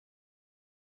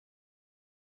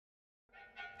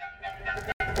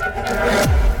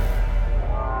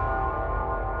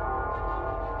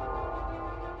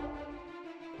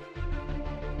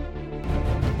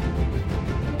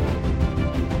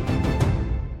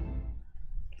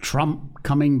Trump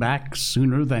coming back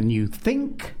sooner than you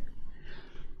think?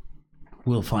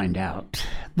 We'll find out.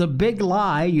 The big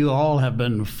lie you all have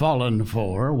been falling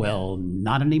for, well,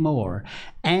 not anymore.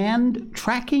 And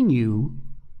tracking you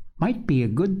might be a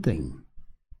good thing.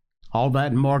 All that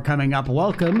and more coming up.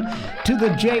 Welcome to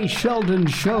the Jay Sheldon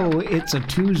Show. It's a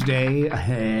Tuesday.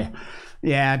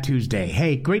 Tuesday.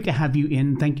 Hey, great to have you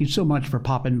in. Thank you so much for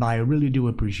popping by. I really do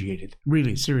appreciate it.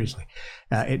 Really, seriously.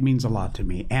 It means a lot to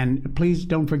me. And please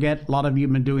don't forget, a lot of you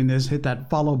have been doing this. Hit that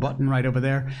follow button right over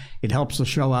there. It helps the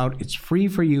show out. It's free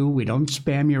for you. We don't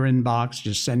spam your inbox.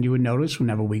 Just send you a notice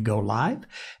whenever we go live.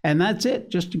 And that's it.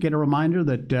 Just to get a reminder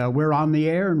that we're on the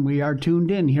air and we are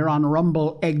tuned in here on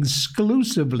Rumble,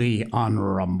 exclusively on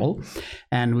Rumble.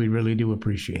 And we really do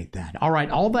appreciate that. All right,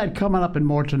 all that coming up and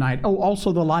more tonight. Oh,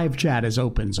 also the live chat is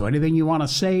open. So anything you want to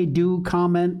say, do,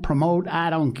 comment, promote, I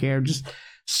don't care. Just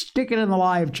stick it in the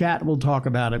live chat. We'll talk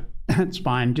about it. It's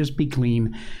fine. Just be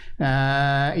clean.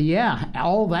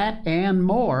 All that and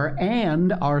more.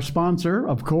 And our sponsor,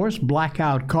 of course,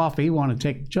 Blackout Coffee. Want to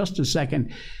take just a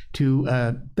second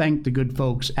to thank the good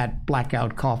folks at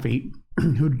Blackout Coffee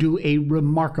who do a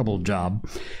remarkable job.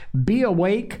 Be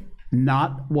awake,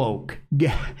 not woke.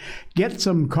 Get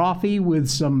some coffee with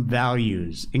some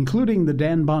values, including the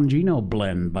Dan Bongino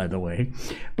blend, by the way.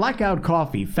 Blackout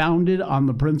Coffee, founded on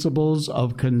the principles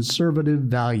of conservative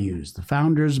values. The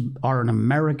founders are an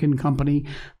American company.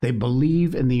 They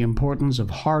believe in the importance of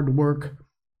hard work,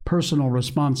 personal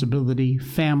responsibility,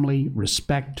 family,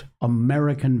 respect,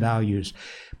 American values.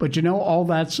 But you know, all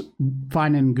that's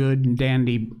fine and good and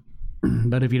dandy,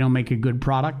 but if you don't make a good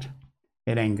product,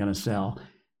 it ain't gonna sell.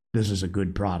 This is a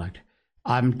good product.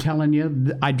 I'm telling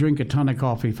you, I drink a ton of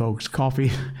coffee, folks. Coffee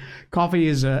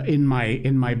is in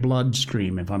my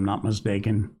bloodstream, if I'm not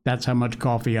mistaken. That's how much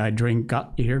coffee I drink.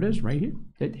 Here it is, right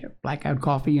here. Blackout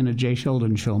Coffee in a Jay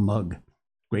Sheldon Show mug.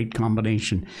 Great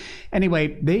combination.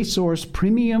 Anyway, they source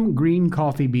premium green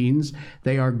coffee beans.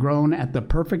 They are grown at the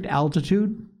perfect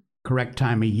altitude, correct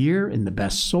time of year, in the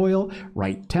best soil,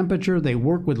 right temperature. They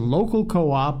work with local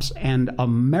co-ops and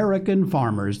American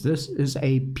farmers. This is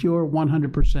a pure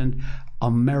 100%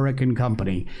 American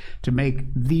company to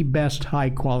make the best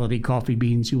high-quality coffee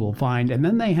beans you will find. And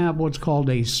then they have what's called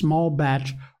a small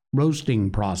batch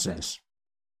roasting process.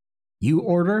 You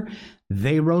order,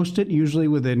 they roast it, usually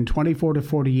within 24 to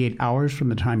 48 hours from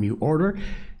the time you order.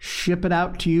 Ship it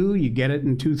out to you. You get it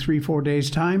in 2, 3, 4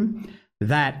 days' time.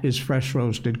 That is fresh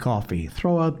roasted coffee.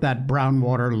 Throw out that brown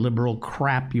water liberal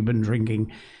crap you've been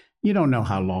drinking. You don't know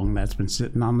how long that's been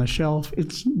sitting on the shelf.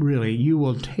 It's really, you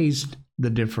will taste the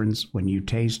difference when you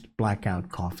taste Blackout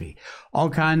Coffee.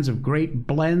 All kinds of great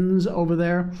blends over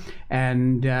there.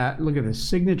 And look at this,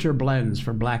 signature blends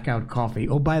for Blackout Coffee.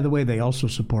 Oh, by the way, they also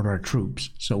support our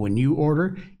troops. So when you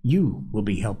order, you will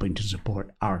be helping to support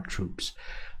our troops.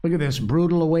 Look at this,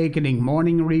 Brutal Awakening,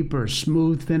 Morning Reaper,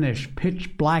 Smooth Finish,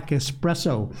 Pitch Black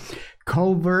Espresso,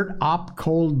 Covert Op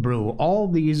Cold Brew, all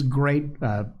these great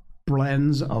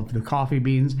blends of the coffee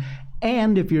beans.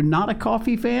 And if you're not a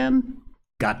coffee fan,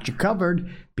 got you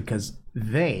covered, because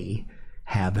they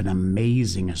have an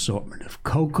amazing assortment of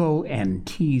cocoa and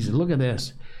teas. Look at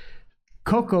this,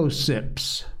 Cocoa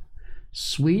Sips,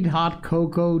 Sweet Hot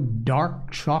Cocoa, Dark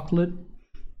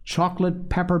Chocolate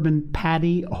peppermint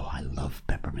patty. Oh, I love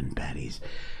peppermint patties.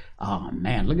 Oh,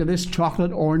 man, look at this.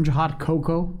 Chocolate orange hot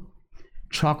cocoa.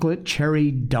 Chocolate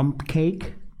cherry dump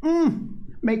cake.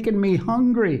 Making me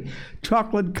hungry.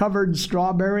 Chocolate covered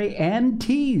strawberry and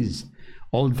teas.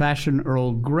 Old-fashioned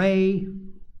Earl Grey.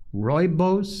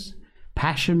 Rooibos.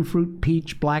 Passion fruit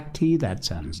peach black tea. That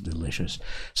sounds delicious.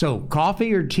 So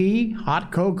coffee or tea,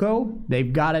 hot cocoa,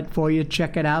 they've got it for you.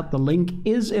 Check it out. The link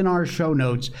is in our show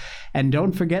notes. And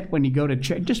don't forget, when you go to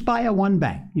check, just buy a one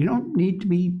bag. You don't need to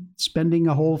be spending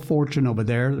a whole fortune over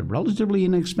there. They're relatively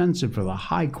inexpensive for the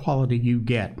high quality you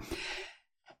get.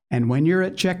 And when you're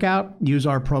at checkout, use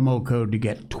our promo code to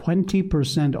get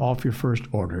 20% off your first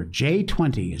order.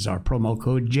 J20 is our promo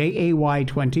code.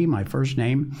 JAY20, my first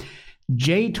name.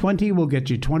 J20 will get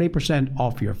you 20%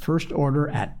 off your first order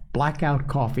at Blackout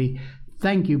Coffee.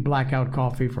 Thank you, Blackout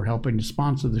Coffee, for helping to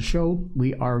sponsor the show.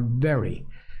 We are very,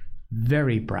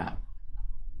 very proud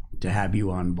to have you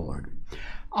on board.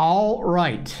 All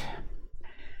right.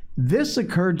 This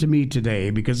occurred to me today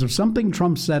because of something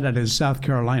Trump said at his South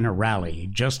Carolina rally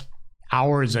just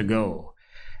hours ago.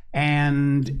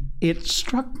 And it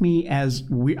struck me as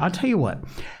I'll tell you what.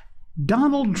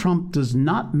 Donald Trump does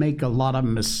not make a lot of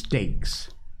mistakes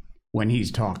when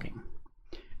he's talking.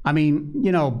 I mean,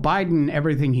 you know, Biden,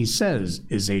 everything he says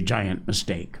is a giant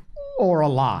mistake or a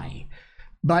lie.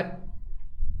 But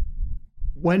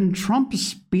when Trump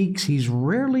speaks, he's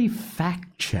rarely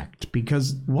fact-checked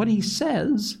because what he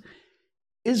says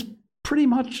is pretty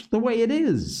much the way it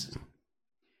is.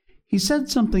 He said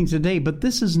something today, but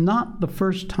this is not the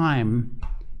first time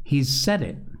he's said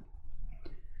it.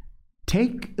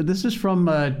 This is from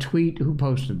a tweet. Who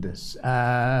posted this?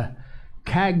 Cag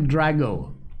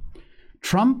Drago.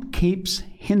 Trump keeps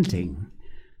hinting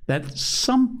that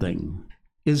something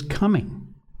is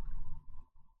coming.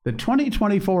 The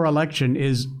 2024 election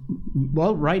is,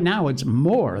 well, right now it's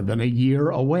more than a year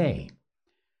away.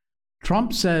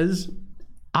 Trump says,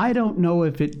 I don't know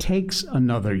if it takes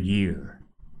another year.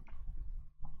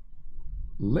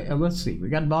 Let's see. We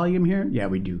got volume here? Yeah,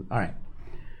 we do. All right.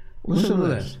 Listen to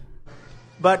this.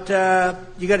 But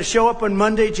you got to show up on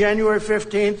Monday, January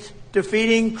 15th.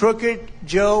 Defeating crooked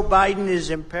Joe Biden is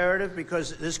imperative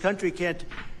because this country can't.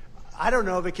 I don't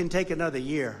know if it can take another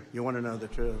year. You want to know the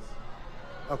truth?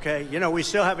 Okay, you know, we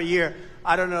still have a year.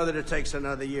 I don't know that it takes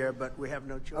another year, but we have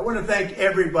no choice. I want to thank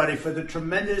everybody for the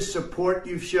tremendous support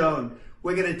you've shown.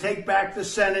 We're going to take back the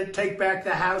Senate, take back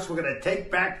the House. We're going to take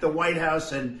back the White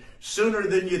House, and sooner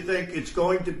than you think. It's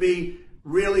going to be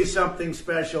really something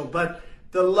special. But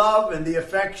the love and the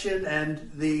affection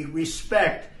and the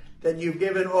respect that you've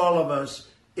given all of us,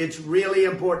 it's really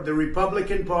important. The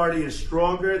Republican Party is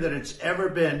stronger than it's ever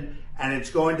been, and it's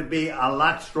going to be a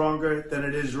lot stronger than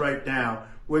it is right now.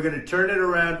 We're going to turn it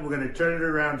around. We're going to turn it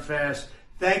around fast.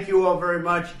 Thank you all very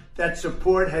much. That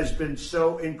support has been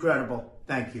so incredible.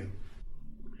 Thank you.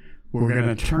 We're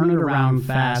going to turn it around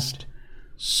fast,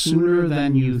 sooner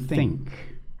than you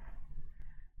think.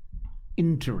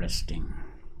 Interesting.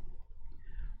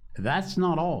 That's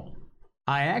not all.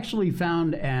 I actually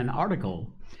found an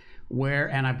article where,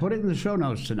 and I put it in the show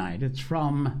notes tonight, it's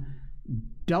from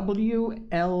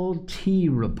WLT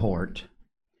Report,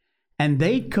 and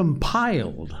they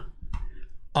compiled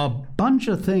a bunch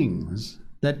of things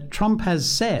that Trump has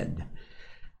said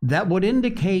that would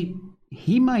indicate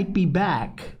he might be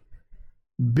back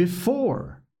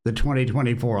before the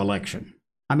 2024 election.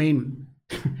 I mean,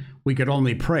 we could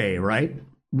only pray, right?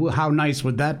 How nice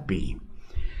would that be?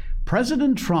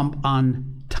 President Trump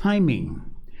on timing.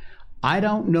 I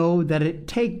don't know that it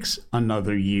takes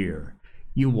another year.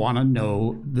 You want to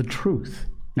know the truth.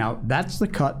 Now, that's the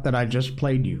cut that I just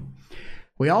played you.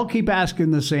 We all keep asking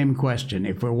the same question.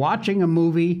 If we're watching a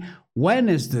movie, when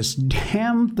is this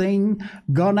damn thing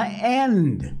gonna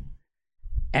end?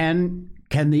 And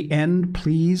can the end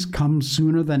please come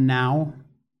sooner than now?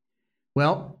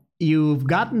 Well, you've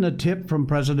gotten a tip from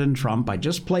President Trump. I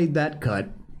just played that cut.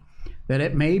 That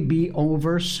it may be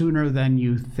over sooner than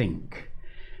you think.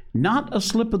 Not a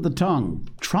slip of the tongue.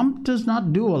 Trump does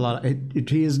not do a lot.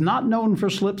 He is not known for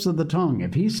slips of the tongue.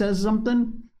 If he says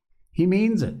something, he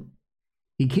means it.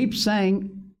 He keeps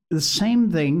saying the same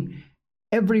thing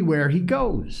everywhere he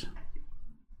goes.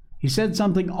 He said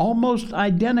something almost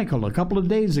identical a couple of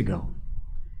days ago.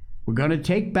 We're going to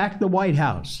take back the White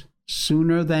House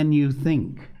sooner than you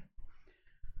think.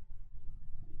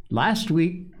 Last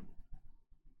week,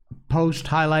 post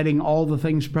highlighting all the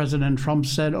things President Trump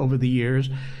said over the years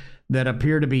that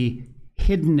appear to be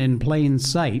hidden in plain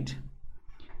sight.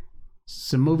 It's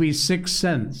the movie Sixth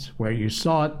Sense, where you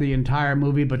saw it the entire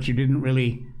movie, but you didn't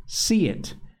really see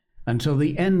it until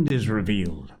the end is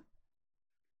revealed.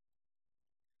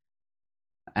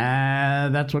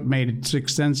 That's what made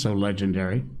Sixth Sense so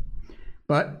legendary.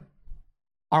 But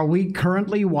are we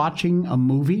currently watching a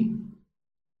movie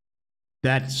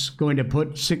that's going to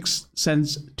put Sixth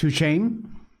Sense to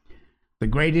shame? The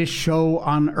greatest show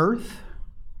on earth?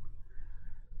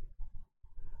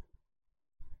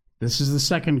 This is the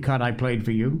second cut I played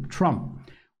for you. Trump.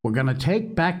 We're going to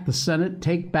take back the Senate,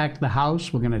 take back the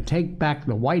House. We're going to take back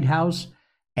the White House,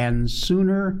 and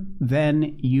sooner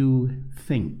than you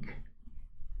think.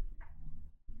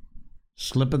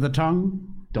 Slip of the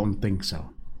tongue? Don't think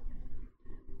so.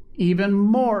 Even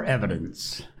more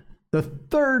evidence. The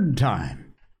third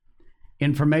time.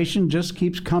 Information just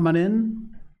keeps coming in.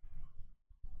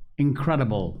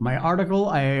 Incredible. My article,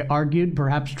 I argued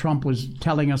perhaps Trump was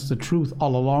telling us the truth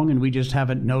all along and we just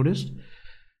haven't noticed.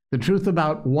 The truth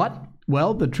about what?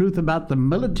 Well, the truth about the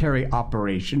military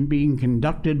operation being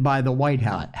conducted by the White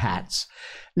Hats.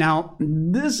 Now,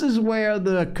 this is where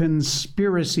the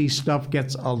conspiracy stuff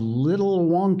gets a little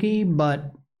wonky,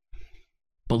 but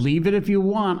believe it if you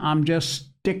want. I'm just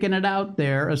sticking it out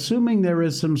there, assuming there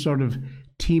is some sort of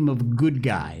team of good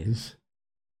guys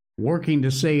working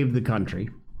to save the country.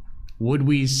 Would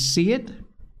we see it?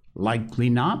 Likely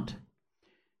not.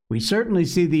 We certainly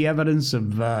see the evidence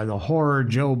of the horror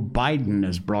Joe Biden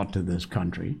has brought to this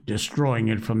country, destroying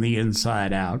it from the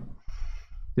inside out.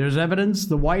 There's evidence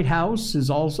the White House is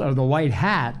also, or the White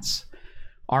Hats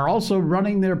are also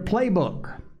running their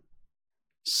playbook.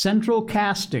 Central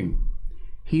casting.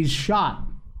 He's shot.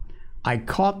 I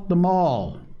caught them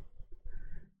all.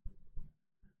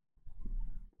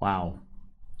 Wow.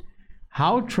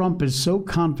 How Trump is so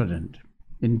confident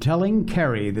in telling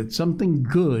Kerry that something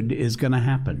good is going to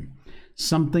happen.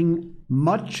 Something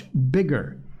much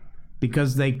bigger,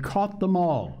 because they caught them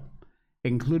all,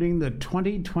 including the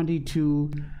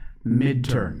 2022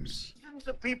 midterms. Millions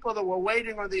of people that were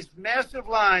waiting on these massive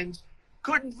lines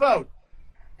couldn't vote.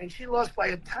 And she lost by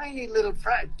a tiny little,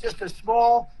 just a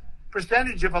small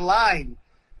percentage of a line.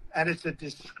 And it's a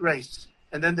disgrace.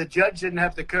 And then the judge didn't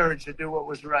have the courage to do what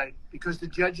was right, because the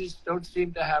judges don't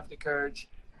seem to have the courage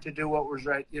to do what was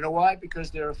right. You know why?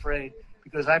 Because they're afraid.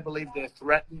 Because I believe they're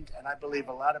threatened, and I believe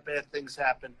a lot of bad things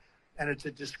happen, and it's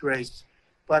a disgrace.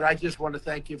 But I just want to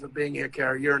thank you for being here,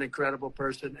 Kerry. You're an incredible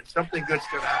person, and something good's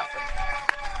going to happen.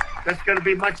 That's going to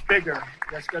be much bigger.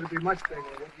 That's going to be much bigger.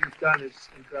 What you've done is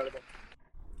incredible.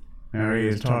 There he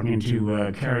is talking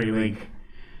to Kerry Lake.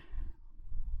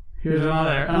 Here's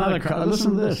another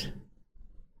listen to this.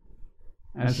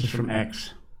 This is from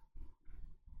X.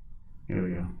 Here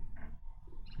we go.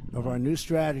 Of our new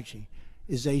strategy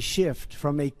is a shift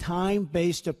from a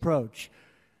time-based approach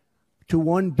to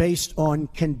one based on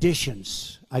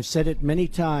conditions. I've said it many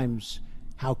times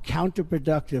how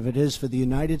counterproductive it is for the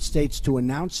United States to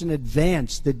announce in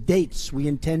advance the dates we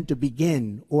intend to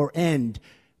begin or end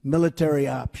military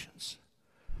options.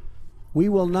 We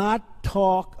will not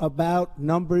talk about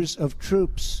numbers of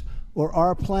troops or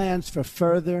our plans for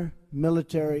further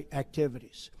military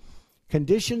activities.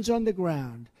 Conditions on the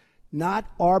ground, not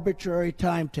arbitrary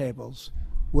timetables,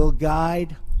 will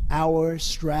guide our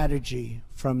strategy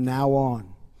from now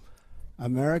on.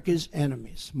 America's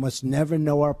enemies must never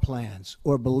know our plans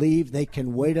or believe they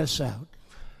can wait us out.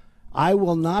 I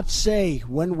will not say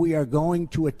when we are going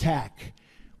to attack,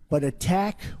 but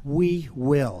attack we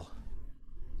will.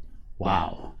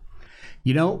 Wow.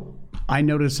 You know, I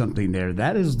noticed something there.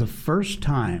 That is the first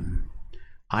time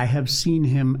I have seen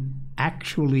him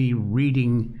actually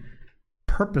reading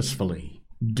purposefully,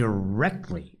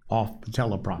 directly off the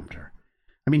teleprompter.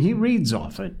 I mean, he reads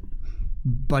off it,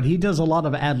 but he does a lot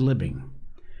of ad-libbing.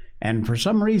 And for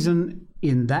some reason,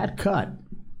 in that cut,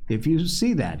 if you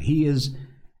see that, he's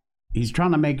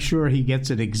trying to make sure he gets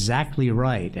it exactly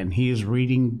right, and he is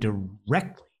reading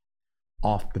directly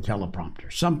off the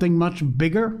teleprompter. Something much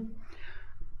bigger,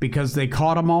 because they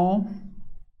caught them all.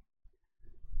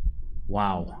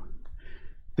 Wow.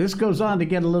 This goes on to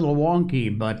get a little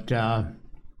wonky, but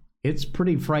it's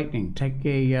pretty frightening. Take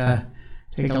a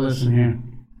listen here.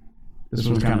 This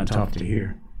was kind of tough to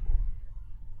hear.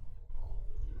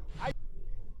 I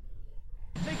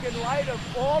think in light of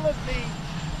all of the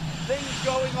things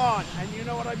going on, and you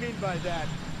know what I mean by that,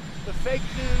 the fake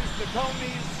news, the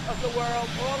Comeys of the world,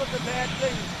 all of the bad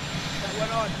things that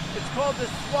went on, it's called the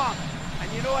swamp.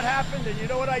 And you know what happened, and you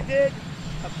know what I did?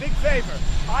 A big favor.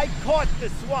 I caught the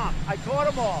swamp. I caught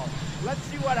them all. Let's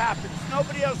see what happens.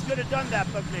 Nobody else could have done that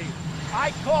but me.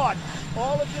 I caught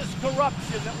all of this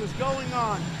corruption that was going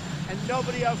on, and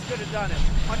nobody else could have done it.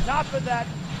 On top of that,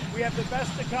 we have the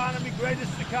best economy,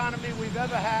 greatest economy we've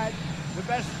ever had, the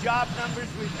best job numbers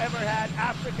we've ever had,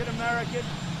 African American,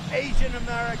 Asian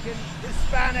American,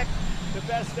 Hispanic, the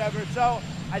best ever. So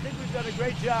I think we've done a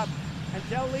great job. And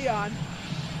tell Leon,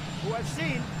 who I've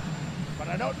seen, but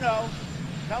I don't know,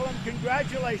 tell him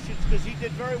congratulations, because he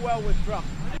did very well with Trump.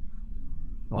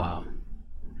 Wow.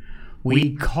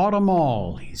 We caught them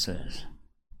all, he says.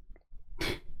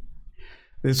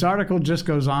 This article just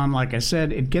goes on. Like I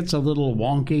said, it gets a little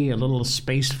wonky, a little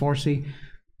Space Forcey,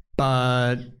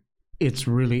 but it's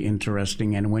really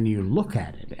interesting. And when you look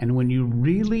at it, and when you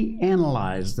really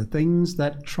analyze the things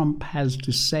that Trump has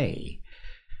to say,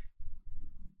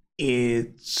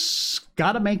 it's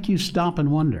got to make you stop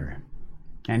and wonder.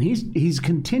 And he's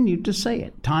continued to say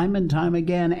it time and time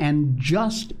again. And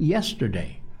just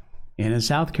yesterday, in a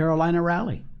South Carolina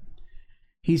rally,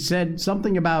 he said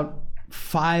something about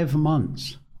 5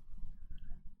 months.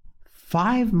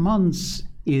 5 months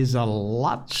is a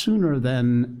lot sooner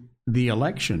than the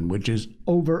election, which is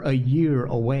over a year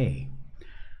away.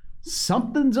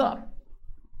 Something's up.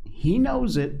 He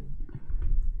knows it.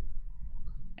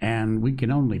 And we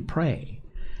can only pray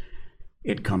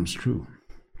it comes true.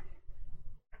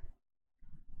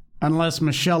 Unless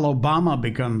Michelle Obama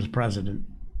becomes president.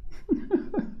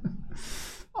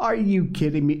 Are you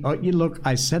kidding me? Oh, you look,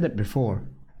 I said it before.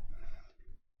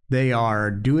 They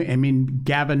are doing,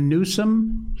 Gavin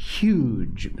Newsom,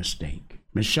 huge mistake.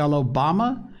 Michelle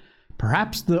Obama,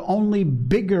 perhaps the only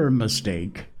bigger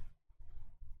mistake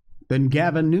than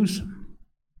Gavin Newsom,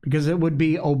 because it would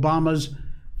be Obama's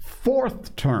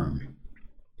fourth term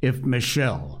if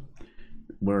Michelle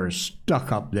were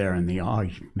stuck up there in the, oh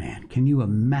man, can you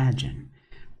imagine?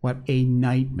 What a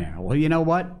nightmare. Well, you know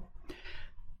what?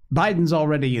 Biden's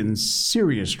already in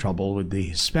serious trouble with the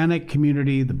Hispanic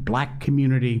community, the black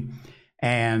community,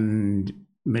 and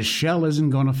Michelle isn't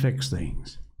going to fix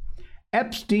things.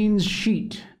 Epstein's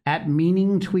sheet at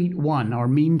Meaning Tweet One, or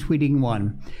Mean Tweeting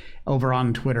One, over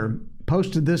on Twitter,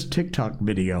 posted this TikTok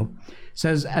video.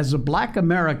 Says, as a black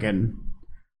American,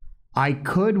 I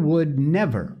would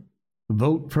never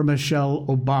vote for Michelle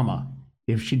Obama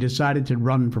if she decided to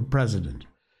run for president.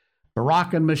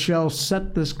 Barack and Michelle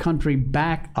set this country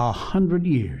back 100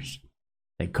 years.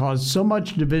 They caused so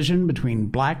much division between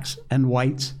blacks and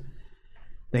whites.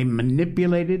 They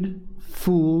manipulated,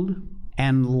 fooled,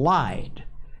 and lied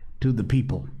to the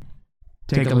people.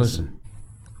 Take a listen.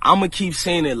 I'm going to keep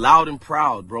saying it loud and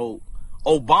proud, bro.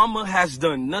 Obama has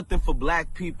done nothing for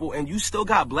black people, and you still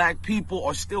got black people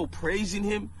are still praising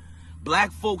him.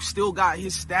 Black folks still got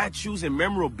his statues and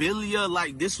memorabilia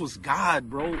like this was God,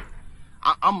 bro.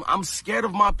 I'm scared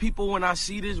of my people when I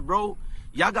see this, bro.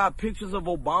 Y'all got pictures of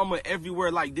Obama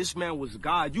everywhere like this man was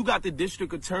God. You got the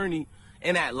district attorney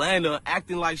in Atlanta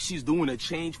acting like she's doing a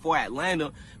change for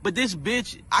Atlanta. But this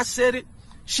bitch, I said it,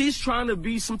 she's trying to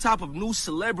be some type of new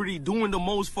celebrity doing the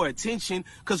most for attention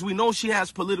because we know she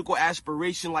has political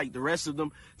aspiration like the rest of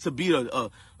them to be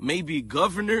a maybe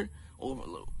governor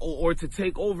or to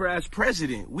take over as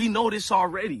president. We know this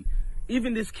already.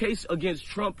 Even this case against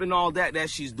Trump and all that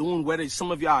she's doing, whether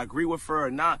some of y'all agree with her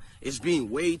or not, is being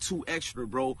way too extra,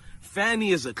 bro.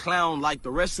 Fannie is a clown like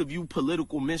the rest of you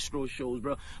political minstrel shows,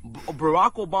 bro.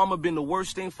 Barack Obama been the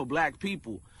worst thing for black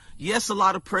people. Yes, a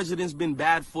lot of presidents been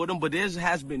bad for them, but there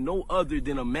has been no other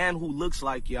than a man who looks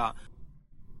like y'all.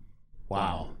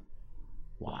 Wow.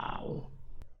 Wow.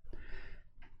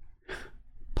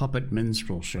 Puppet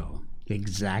minstrel show.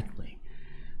 Exactly.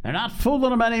 They're not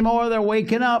fooling them anymore. They're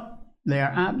waking up.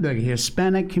 They're the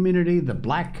Hispanic community, the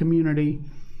black community.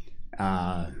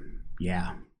 Yeah.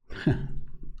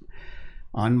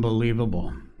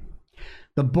 Unbelievable.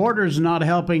 The border's not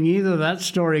helping either. That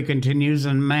story continues,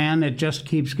 and man, it just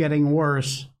keeps getting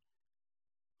worse.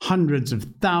 Hundreds of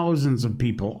thousands of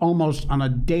people almost on a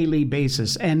daily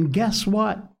basis. And guess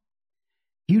what?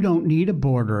 You don't need a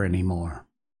border anymore.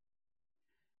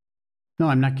 No,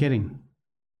 I'm not kidding.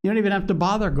 You don't even have to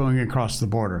bother going across the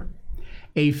border.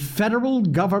 A federal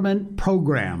government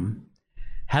program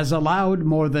has allowed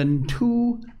more than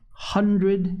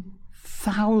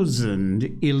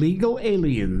 200,000 illegal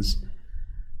aliens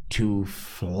to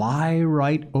fly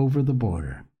right over the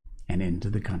border and into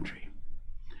the country.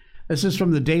 This is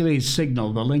from the Daily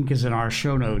Signal. The link is in our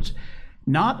show notes.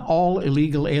 Not all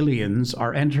illegal aliens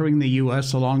are entering the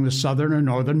U.S. along the southern or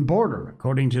northern border,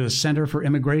 according to the Center for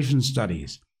Immigration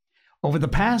Studies. Over the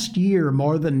past year,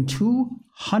 more than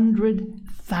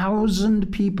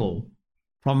 200,000 people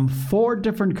from 4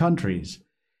 different countries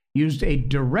used a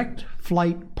direct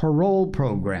flight parole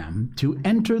program to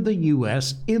enter the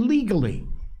U.S. illegally,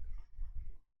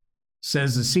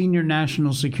 says the senior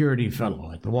national security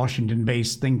fellow at the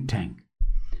Washington-based think tank.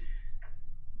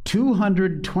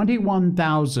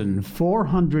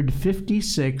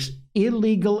 221,456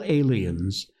 illegal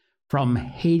aliens from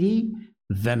Haiti,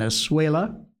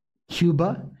 Venezuela,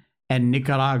 Cuba, and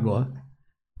Nicaragua,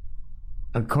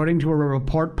 according to a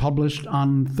report published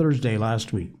on Thursday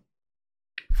last week.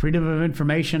 Freedom of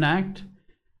Information Act.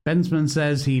 Bensman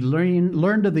says he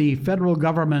learned of the federal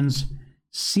government's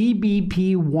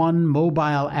CBP-1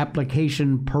 mobile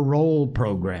application parole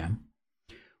program,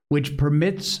 which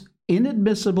permits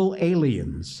inadmissible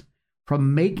aliens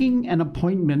from making an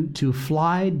appointment to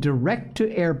fly direct to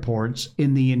airports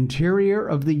in the interior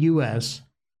of the U.S.,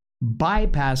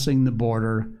 bypassing the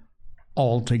border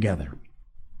altogether.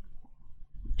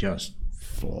 Just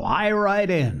fly right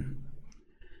in.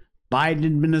 Biden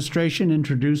administration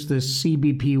introduced this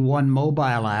CBP-1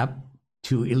 mobile app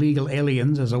to illegal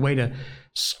aliens as a way to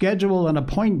schedule an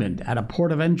appointment at a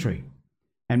port of entry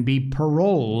and be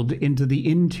paroled into the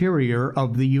interior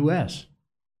of the U.S.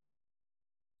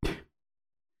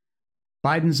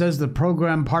 Biden says the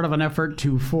program part of an effort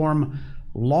to form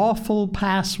lawful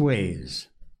pathways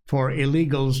for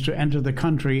illegals to enter the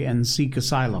country and seek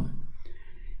asylum.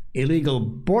 Illegal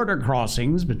border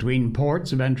crossings between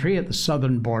ports of entry at the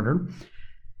southern border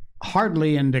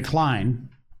hardly in decline.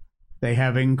 They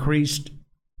have increased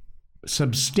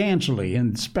substantially,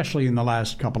 and especially in the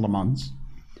last couple of months.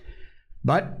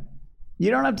 But you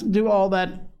don't have to do all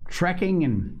that trekking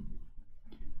and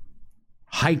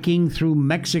hiking through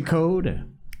Mexico to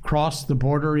cross the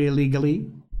border illegally.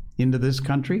 into this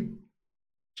country,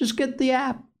 just get the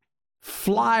app,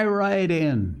 fly right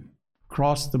in,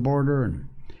 cross the border, and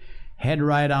head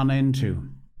right on into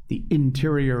the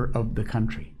interior of the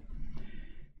country.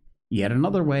 Yet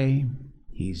another way,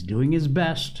 he's doing his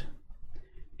best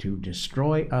to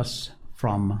destroy us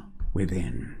from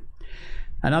within.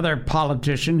 Another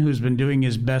politician who's been doing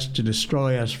his best to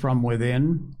destroy us from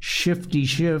within, Shifty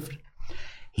Schiff,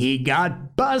 he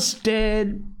got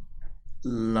busted.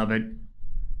 Love it.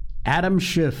 Adam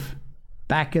Schiff,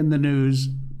 back in the news.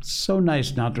 So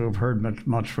nice not to have heard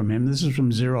much from him. This is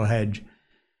from Zero Hedge.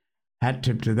 Hat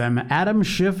tip to them. Adam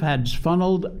Schiff had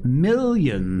funneled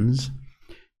millions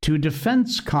to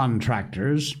defense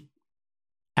contractors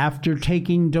after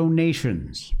taking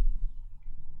donations.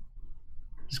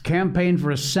 His campaign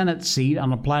for a Senate seat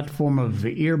on a platform of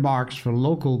earmarks for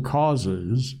local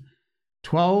causes,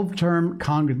 12-term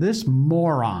Congress, this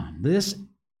moron, this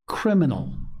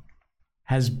criminal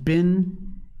has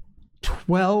been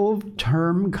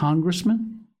 12-term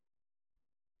congressman?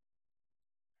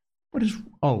 What is,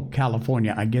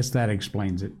 California, I guess that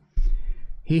explains it.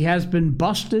 He has been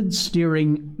busted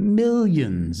steering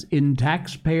millions in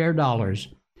taxpayer dollars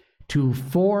to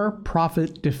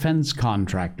for-profit defense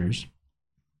contractors,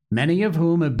 many of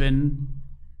whom have been,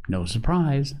 no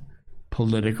surprise,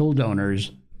 political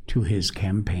donors to his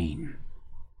campaign.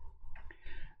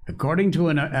 According to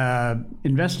an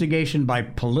investigation by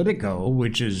Politico,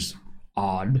 which is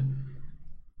odd,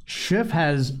 Schiff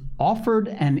has offered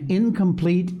an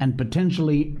incomplete and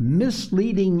potentially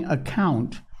misleading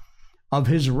account of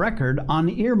his record on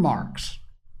earmarks.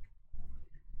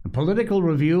 A Politico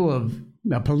review of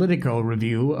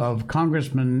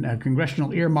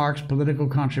congressional earmarks, political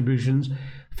contributions,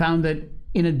 found that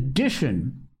in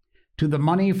addition to the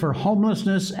money for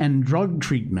homelessness and drug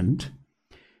treatment,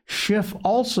 Schiff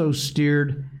also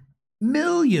steered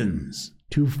millions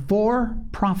to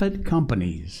for-profit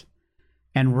companies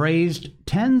and raised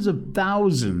tens of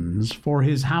thousands for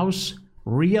his House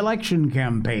re-election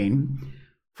campaign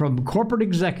from corporate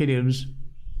executives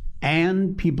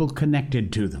and people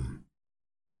connected to them.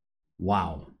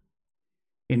 Wow.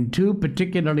 In two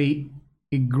particularly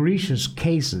egregious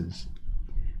cases,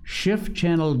 Schiff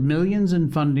channeled millions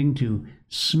in funding to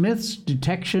Smith's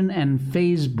Detection and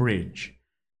Phase Bridge,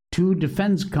 two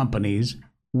defense companies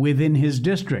within his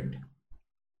district.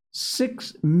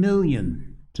 $6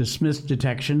 million to Smith's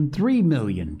Detection, $3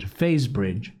 million to Phase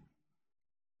Bridge.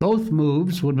 Both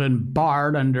moves would have been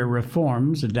barred under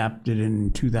reforms adopted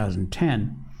in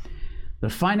 2010. The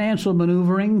financial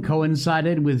maneuvering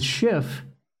coincided with Schiff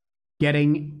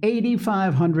getting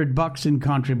 $8,500 in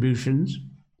contributions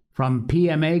from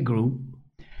PMA Group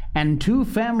and two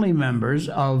family members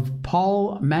of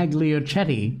Paul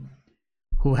Magliochetti,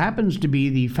 who happens to be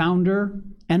the founder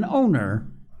and owner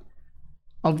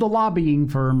of the lobbying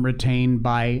firm retained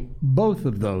by both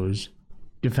of those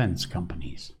defense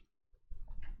companies.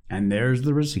 And there's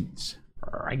the receipts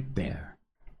right there.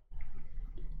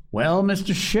 Well,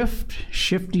 Mr.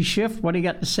 Shifty Schiff, what do you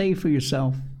got to say for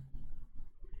yourself?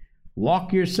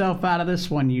 Walk yourself out of this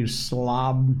one, you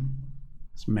slob.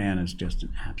 This man is just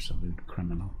an absolute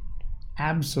criminal.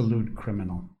 Absolute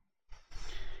criminal.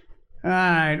 All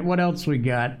right, what else we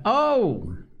got?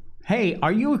 Oh, hey,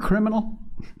 are you a criminal?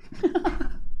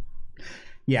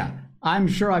 Yeah, I'm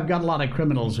sure I've got a lot of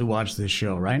criminals who watch this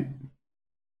show, right?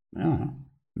 I don't know,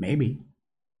 maybe.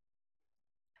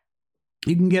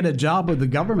 You can get a job with the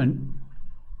government.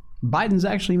 Biden's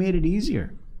actually made it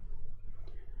easier.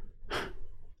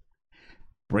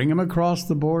 Bring them across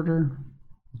the border,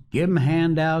 give them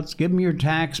handouts, give them your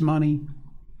tax money.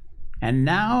 And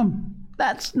now,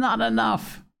 that's not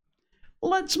enough.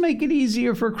 Let's make it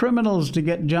easier for criminals to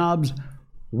get jobs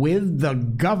with the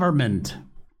government.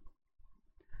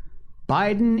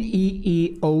 Biden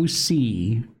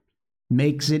EEOC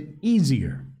makes it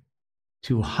easier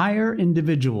to hire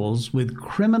individuals with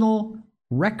criminal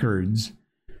records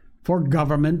for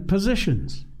government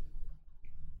positions.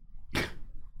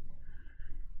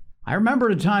 I remember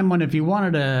a time when if you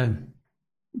wanted a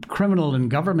criminal in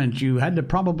government, you had to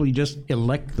probably just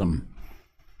elect them.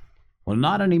 Well,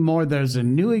 not anymore. There's a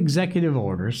new executive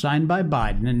order signed by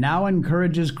Biden and now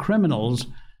encourages criminals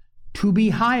to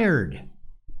be hired.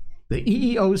 The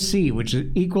EEOC, which is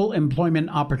Equal Employment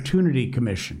Opportunity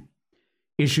Commission,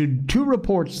 issued 2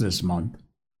 reports this month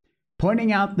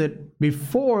pointing out that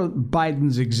before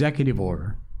Biden's executive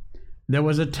order, there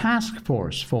was a task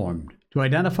force formed to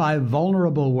identify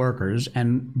vulnerable workers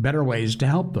and better ways to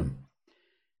help them.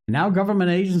 Now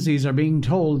government agencies are being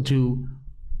told to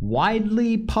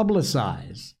widely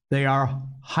publicize they are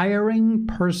hiring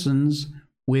persons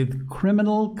with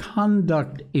criminal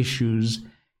conduct issues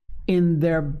in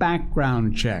their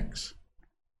background checks.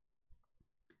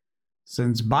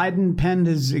 Since Biden penned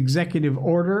his executive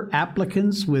order,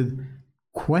 applicants with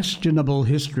questionable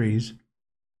histories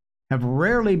have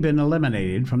rarely been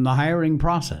eliminated from the hiring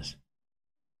process.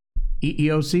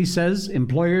 EEOC says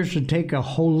employers should take a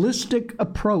holistic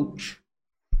approach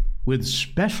with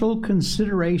special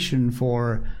consideration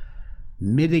for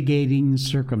mitigating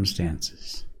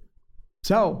circumstances.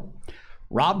 So,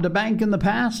 robbed a bank in the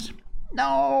past?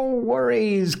 No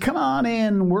worries. Come on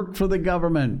in. Work for the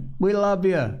government. We love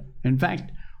you. In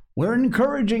fact, we're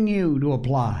encouraging you to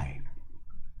apply.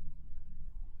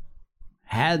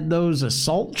 Had those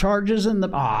assault charges in the...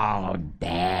 Oh,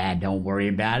 Dad, don't worry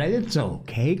about it. It's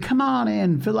okay. Come on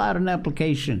in. Fill out an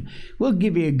application. We'll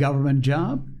give you a government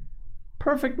job.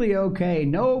 Perfectly okay.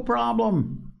 No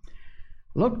problem.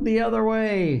 Look the other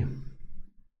way.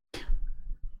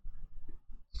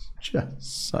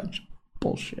 Just such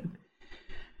bullshit.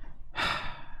 All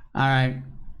right.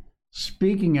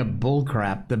 Speaking of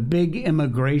bullcrap, the big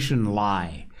immigration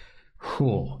lie.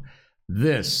 Cool.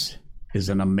 This is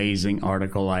an amazing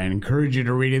article. I encourage you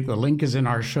to read it. The link is in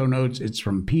our show notes. It's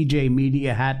from PJ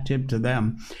Media. Hat tip to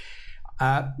them.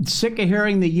 Sick of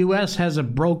hearing the U.S. has a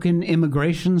broken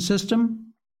immigration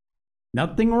system?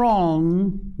 Nothing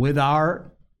wrong with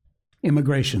our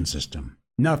immigration system.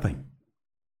 Nothing.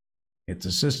 It's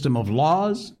a system of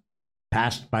laws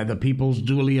passed by the people's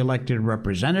duly elected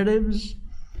representatives.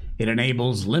 It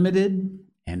enables limited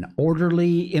and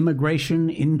orderly immigration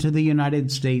into the United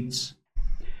States.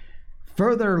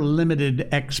 Further limited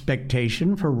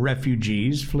expectation for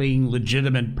refugees fleeing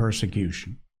legitimate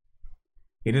persecution.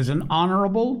 It is an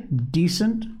honorable,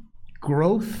 decent,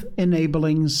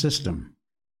 growth-enabling system.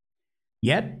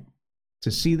 Yet,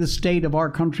 to see the state of our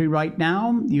country right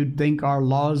now, you'd think our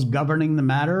laws governing the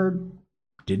matter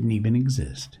didn't even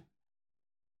exist.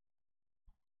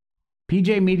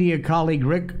 PJ Media colleague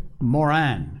Rick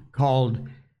Moran called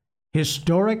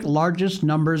historic largest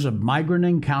numbers of migrant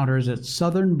encounters at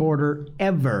southern border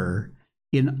ever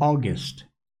in August.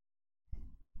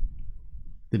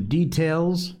 The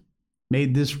details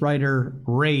made this writer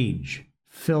rage,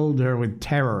 filled her with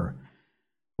terror.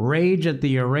 Rage at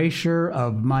the erasure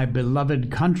of my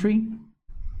beloved country,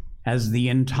 as the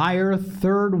entire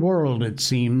third world, it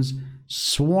seems,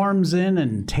 swarms in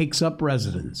and takes up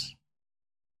residence.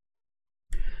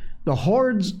 The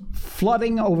hordes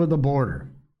flooding over the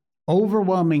border,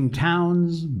 overwhelming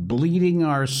towns, bleeding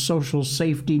our social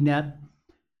safety net,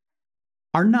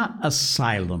 are not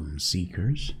asylum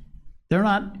seekers. They're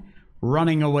not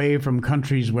running away from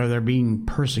countries where they're being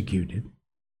persecuted.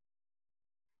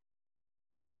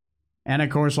 And of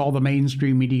course, all the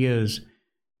mainstream media is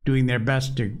doing their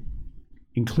best to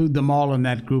include them all in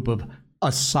that group of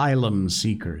asylum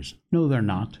seekers. No, they're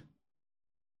not.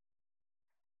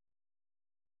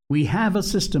 We have a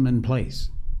system in place,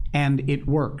 and it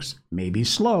works. Maybe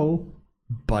slow,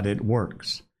 but it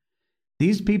works.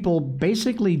 These people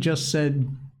basically just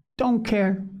said, don't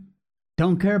care.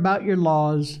 Don't care about your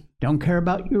laws. Don't care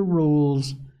about your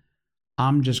rules.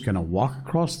 I'm just going to walk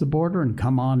across the border and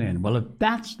come on in. Well, if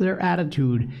that's their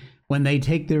attitude when they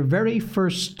take their very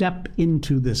first step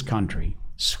into this country,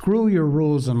 screw your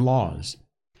rules and laws,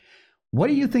 what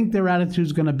do you think their attitude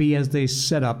is going to be as they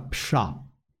set up shop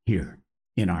here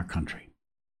in our country?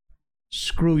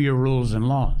 Screw your rules and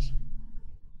laws.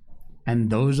 And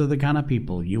those are the kind of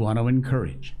people you want to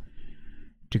encourage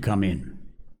to come in.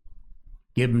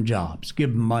 Give them jobs,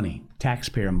 give them money,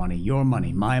 taxpayer money, your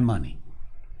money, my money.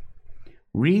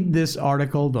 Read this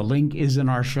article. The link is in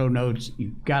our show notes.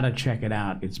 You've got to check it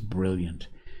out. It's brilliant.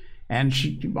 And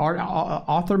our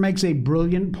author makes a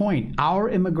brilliant point. Our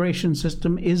immigration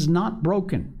system is not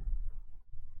broken.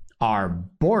 Our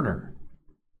border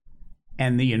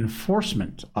and the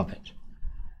enforcement of it,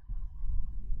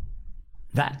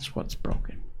 that's what's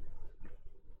broken.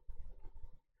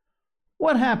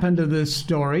 What happened to this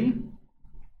story?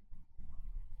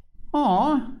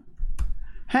 Aw,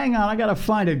 hang on, I gotta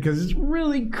find it because it's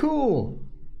really cool.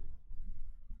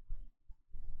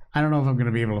 I don't know if I'm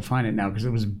gonna be able to find it now because it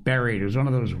was buried. It was one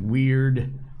of those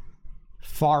weird,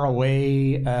 far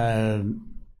away. I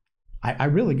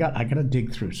gotta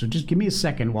dig through. So just give me a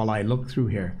second while I look through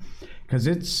here because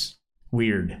it's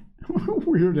weird,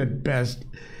 weird at best.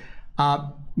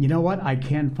 You know what? I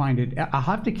can't find it. I'll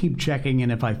have to keep checking,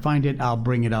 and if I find it, I'll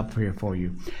bring it up here for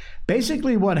you.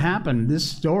 Basically, what happened, this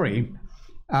story,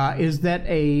 is that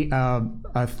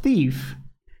a thief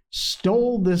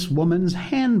stole this woman's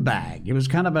handbag. It was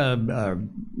kind of a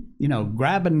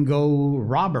grab and go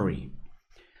robbery.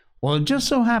 Well, it just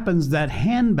so happens that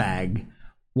handbag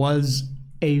was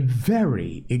a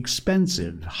very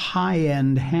expensive,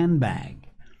 high-end handbag.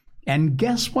 And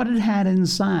guess what it had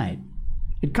inside?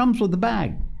 It comes with the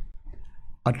bag.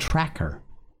 A tracker.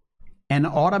 An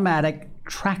automatic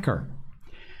tracker.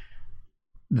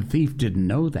 The thief didn't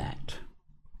know that.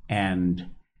 And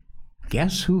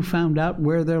guess who found out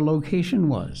where their location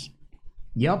was?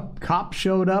 Yup, cops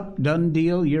showed up, done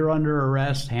deal, you're under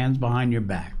arrest, hands behind your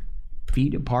back.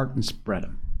 Feet apart and spread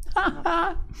them.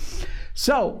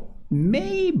 So,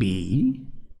 maybe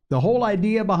the whole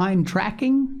idea behind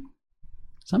tracking,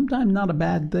 sometimes not a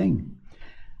bad thing.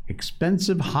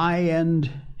 Expensive high-end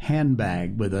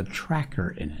handbag with a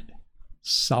tracker in it.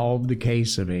 Solved the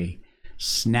case of a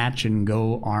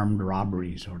snatch-and-go armed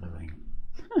robbery sort of thing.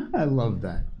 I love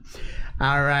that.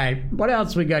 All right, what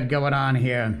else we got going on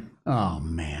here? Oh,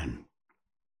 man.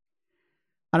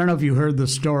 I don't know if you heard the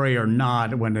story or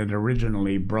not when it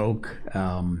originally broke.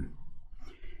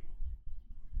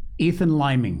 Ethan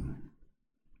Liming,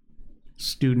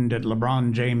 student at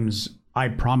LeBron James' I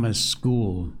Promise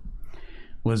School,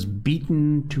 was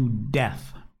beaten to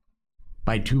death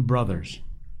by two brothers.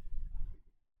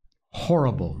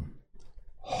 Horrible,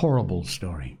 horrible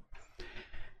story.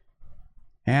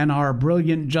 And our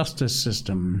brilliant justice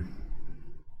system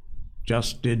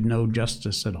just did no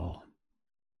justice at all.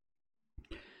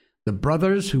 The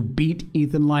brothers who beat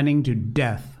Ethan Liming to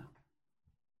death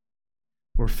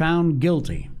were found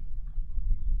guilty,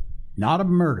 not of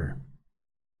murder,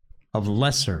 of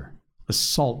lesser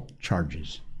assault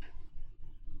charges.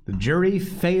 The jury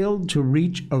failed to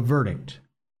reach a verdict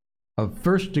of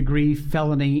first-degree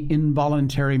felony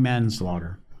involuntary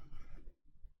manslaughter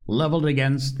leveled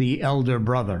against the elder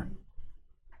brother.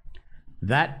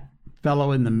 That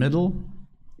fellow in the middle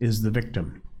is the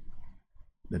victim.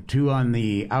 The two on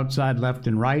the outside, left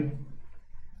and right,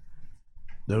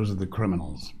 those are the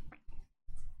criminals.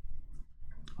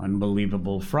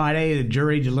 Unbelievable. Friday, the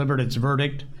jury delivered its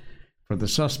verdict for the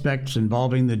suspects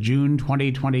involving the June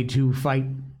 2022 fight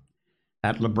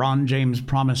at LeBron James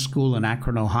Promise School in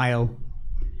Akron, Ohio,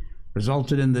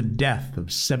 resulted in the death of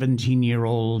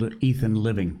 17-year-old Ethan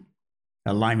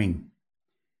Liming.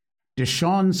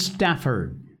 Deshaun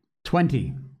Stafford,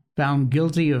 20, found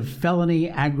guilty of felony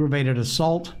aggravated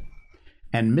assault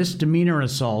and misdemeanor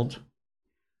assault,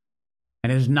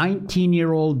 and his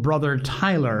 19-year-old brother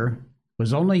Tyler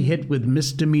was only hit with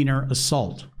misdemeanor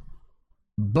assault,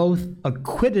 both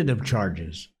acquitted of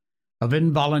charges of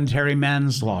involuntary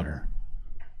manslaughter,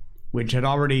 which had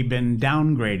already been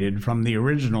downgraded from the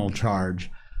original charge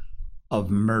of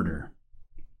murder.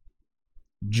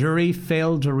 Jury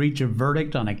failed to reach a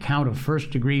verdict on account of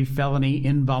first-degree felony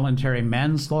involuntary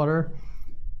manslaughter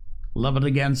leveled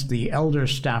against the elder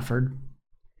Stafford.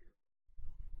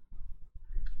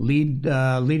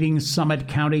 Leading Summit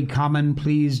County Common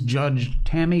Pleas Judge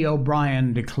Tammy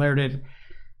O'Brien declared it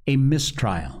a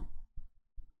mistrial.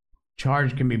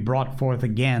 Charge can be brought forth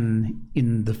again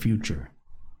in the future.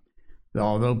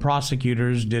 Although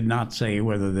prosecutors did not say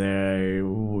whether they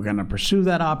were going to pursue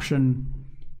that option,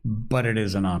 but it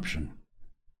is an option.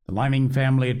 The Liming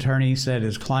family attorney said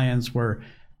his clients were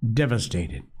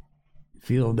devastated,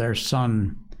 feel their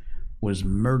son was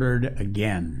murdered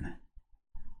again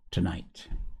tonight.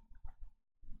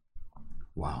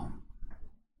 Wow.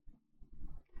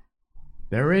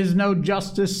 There is no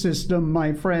justice system,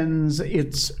 my friends.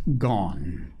 It's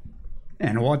gone.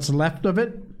 And what's left of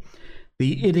it?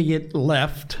 The idiot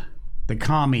left, the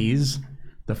commies,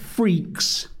 the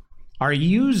freaks, are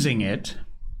using it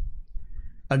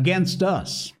against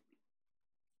us,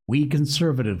 we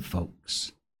conservative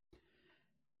folks.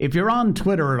 If you're on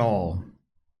Twitter at all,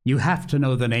 you have to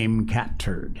know the name Cat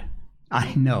Turd.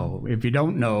 I know. If you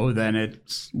don't know, then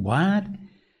it's what?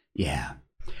 Yeah.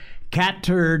 Cat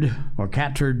Turd, or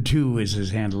Cat Turd 2 is his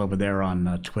handle over there on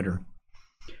Twitter.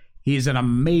 He's an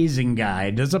amazing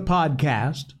guy, does a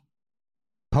podcast,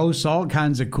 posts all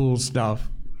kinds of cool stuff,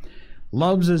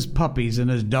 loves his puppies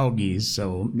and his doggies,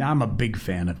 so I'm a big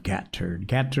fan of Cat Turd.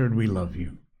 Cat Turd, we love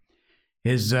you.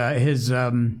 His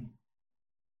podcast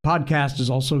is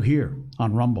also here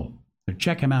on Rumble. So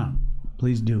check him out.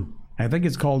 Please do. I think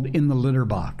it's called In the Litter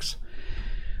Box.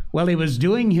 Well, he was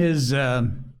doing his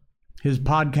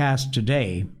podcast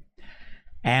today,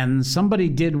 and somebody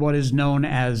did what is known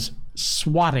as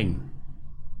swatting.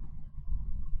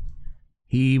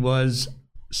 He was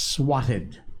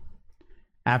swatted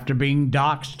after being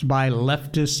doxxed by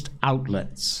leftist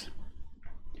outlets.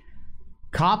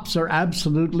 Cops are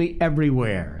absolutely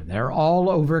everywhere. They're all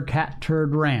over Cat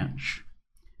Turd Ranch.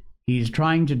 He's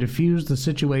trying to defuse the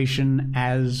situation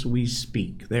as we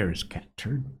speak. There's Cat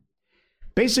Turd.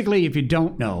 Basically, if you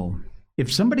don't know,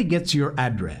 if somebody gets your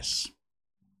address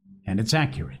and it's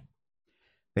accurate.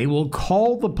 They will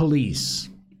call the police,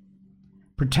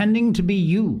 pretending to be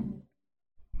you,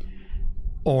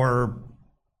 or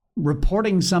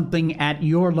reporting something at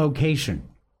your location.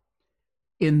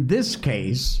 In this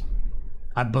case,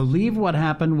 I believe what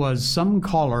happened was some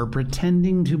caller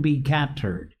pretending to be Cat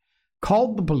Turd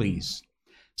called the police,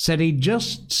 said he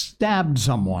just stabbed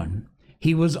someone,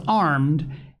 he was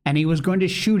armed, and he was going to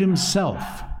shoot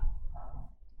himself.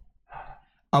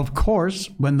 Of course,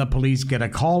 when the police get a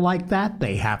call like that,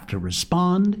 they have to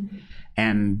respond,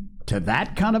 and to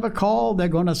that kind of a call, they're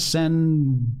going to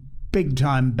send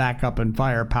big-time backup and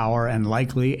firepower and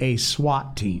likely a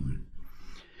SWAT team.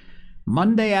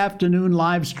 Monday afternoon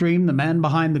live stream, the man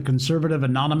behind the conservative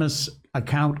anonymous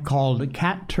account called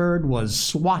Cat Turd was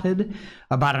swatted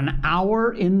about an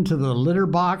hour into the litter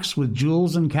box with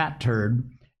Jules and Cat Turd,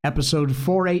 episode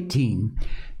 418.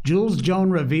 Jules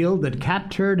Jones revealed that Cat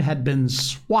Turd had been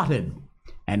swatted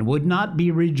and would not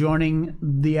be rejoining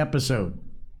the episode.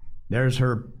 There's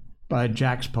her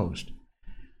Jack's post.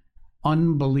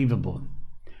 Unbelievable.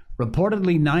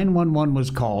 Reportedly, 911 was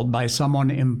called by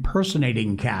someone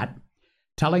impersonating Cat,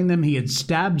 telling them he had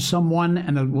stabbed someone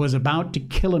and was about to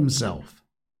kill himself.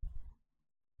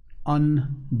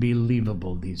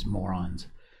 Unbelievable, these morons.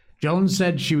 Jones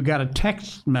said she got a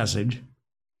text message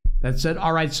that said,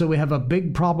 all right, so we have a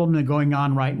big problem going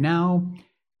on right now.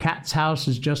 Cat's house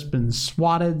has just been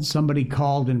swatted. Somebody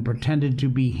called and pretended to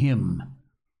be him.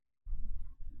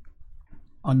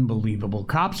 Unbelievable.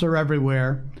 Cops are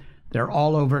everywhere. They're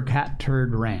all over Cat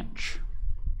Turd Ranch.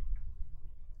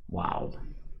 Wow.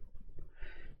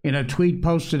 In a tweet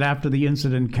posted after the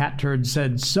incident, Cat Turd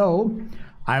said, so,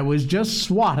 I was just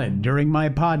swatted during my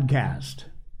podcast.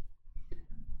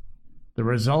 The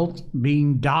result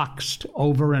being doxxed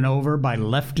over and over by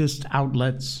leftist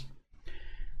outlets.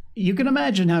 You can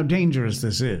imagine how dangerous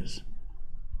this is.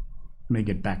 Let me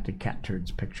get back to Cat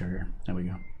Turd's picture here. There we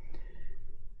go.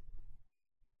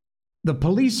 The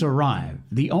police arrive.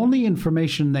 The only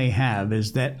information they have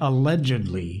is that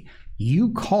allegedly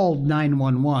you called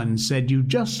 911, said you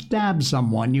just stabbed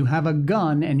someone, you have a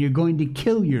gun, and you're going to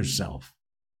kill yourself.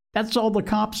 That's all the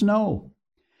cops know.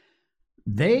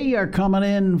 They are coming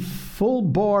in full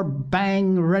bore,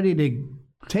 bang, ready to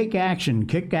take action,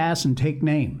 kick ass, and take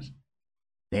names.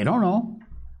 They don't know.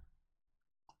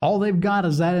 All they've got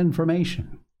is that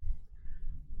information.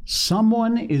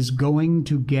 Someone is going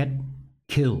to get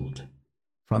killed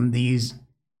from these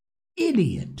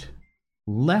idiot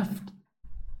left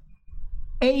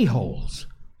a-holes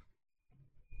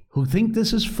who think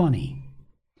this is funny.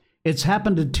 It's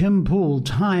happened to Tim Pool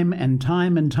time and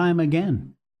time and time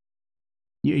again.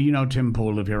 You know Tim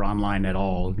Pool if you're online at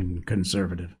all and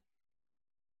conservative.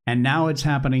 And now it's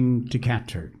happening to Cat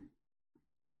Turd.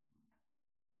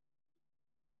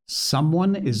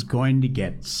 Someone is going to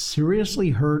get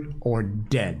seriously hurt or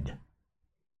dead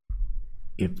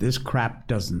if this crap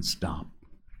doesn't stop.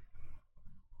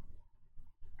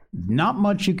 Not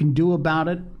much you can do about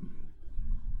it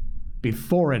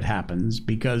before it happens,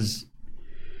 because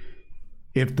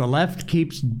if the left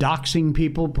keeps doxing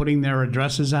people, putting their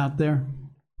addresses out there,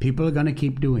 people are going to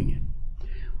keep doing it.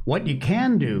 What you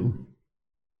can do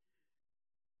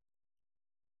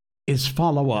is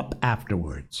follow up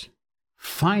afterwards.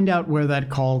 Find out where that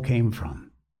call came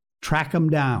from. Track them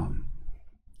down.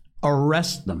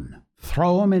 Arrest them.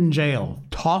 Throw them in jail.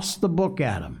 Toss the book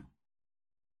at them.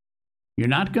 You're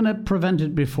not going to prevent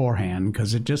it beforehand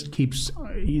because it just keeps,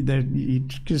 you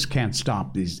just can't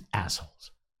stop these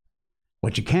assholes.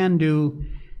 What you can do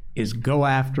is go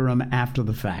after them after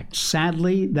the fact.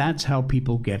 Sadly, that's how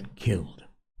people get killed.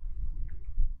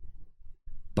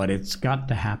 But it's got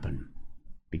to happen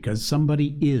because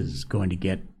somebody is going to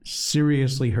get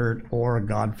seriously hurt or,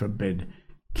 God forbid,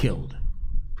 killed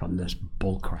from this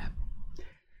bullcrap.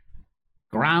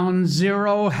 Ground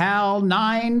Zero Hal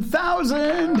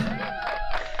 9000.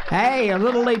 Hey, a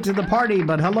little late to the party,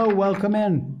 but hello, welcome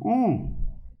in.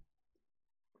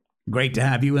 Great to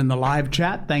have you in the live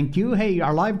chat. Thank you. Hey,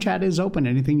 our live chat is open.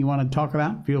 Anything you want to talk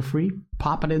about, feel free.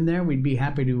 Pop it in there. We'd be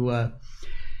happy to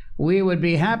we would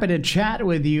be happy to chat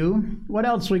with you. What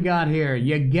else we got here?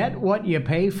 You get what you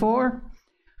pay for?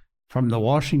 From the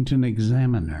Washington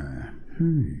Examiner.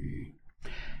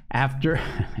 After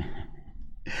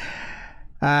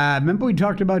remember we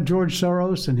talked about George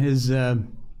Soros and his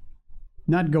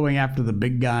not going after the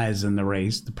big guys in the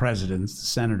race, the presidents, the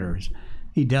senators.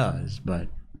 He does, but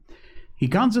he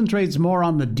concentrates more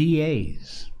on the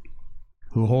DAs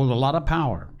who hold a lot of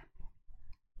power.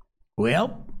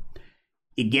 Well,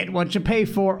 you get what you pay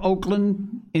for,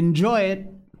 Oakland. Enjoy it.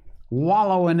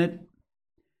 Wallow in it.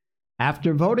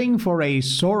 After voting for a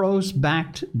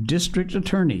Soros-backed district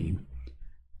attorney,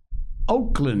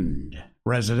 Oakland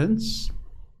residents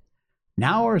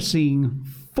now are seeing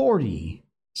 40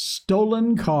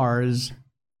 stolen cars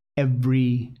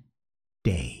every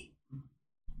day.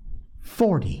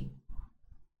 40.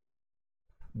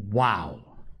 Wow.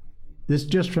 This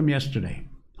just from yesterday.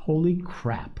 Holy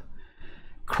crap.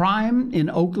 Crime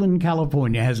in Oakland,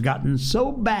 California has gotten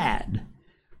so bad,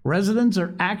 residents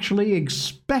are actually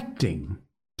expecting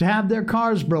to have their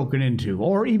cars broken into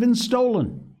or even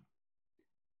stolen.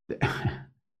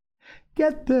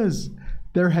 Get this.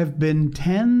 There have been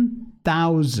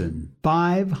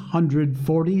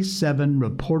 10,547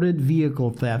 reported vehicle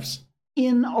thefts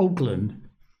in Oakland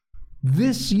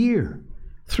this year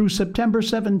through September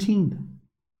 17th.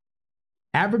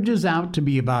 Averages out to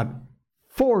be about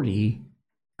 40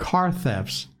 car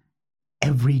thefts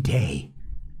every day.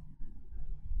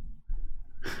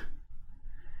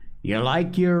 You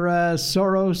like your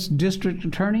Soros district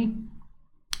attorney?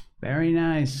 Very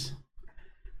nice.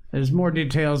 There's more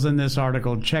details in this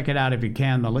article. Check it out if you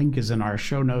can. The link is in our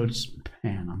show notes.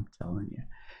 Man, I'm telling you.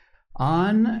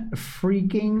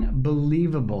 Unfreaking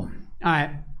believable. All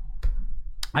right.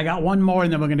 I got one more,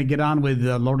 and then we're going to get on with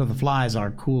Lord of the Flies,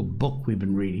 our cool book we've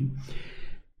been reading.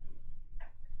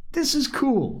 This is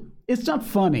cool. It's not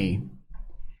funny.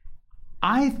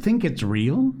 I think it's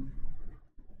real,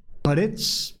 but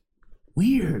it's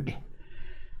weird.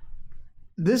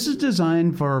 This is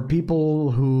designed for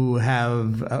people who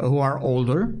are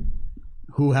older,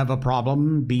 who have a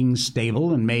problem being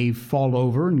stable and may fall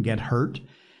over and get hurt.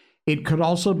 It could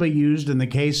also be used in the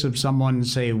case of someone,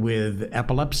 say, with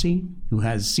epilepsy, who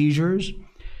has seizures.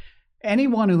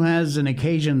 Anyone who has an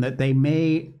occasion that they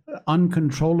may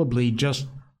uncontrollably just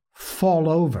fall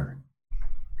over.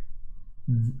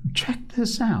 Check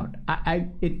this out.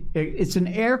 It's an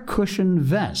air cushion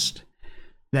vest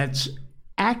that's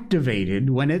activated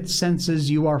when it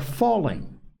senses you are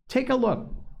falling. Take a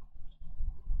look.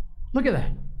 Look at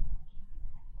that.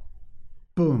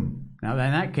 Boom. Now, in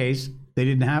that case, they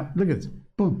didn't have... Look at this.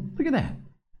 Boom. Look at that.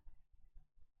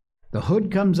 The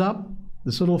hood comes up.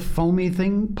 This little foamy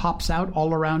thing pops out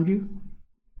all around you.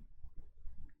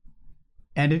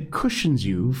 And it cushions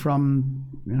you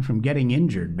from getting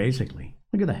injured, basically.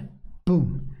 Look at that.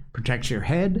 Boom. Protects your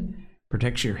head.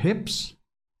 Protects your hips.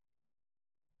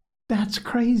 That's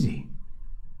crazy.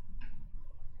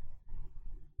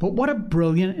 But what a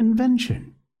brilliant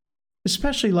invention.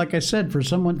 Especially, like I said, for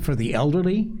the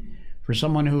elderly, for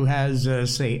someone who has,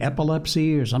 say,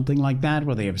 epilepsy or something like that,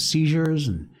 where they have seizures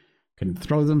and can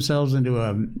throw themselves into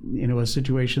a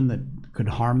situation that could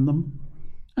harm them.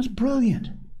 That's brilliant.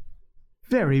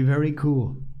 Very, very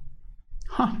cool.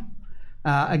 Huh.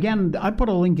 Again, I put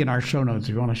a link in our show notes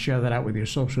if you want to share that out with your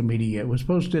social media. It was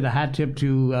posted, a hat tip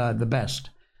to the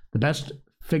best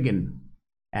Figgin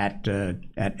at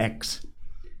X.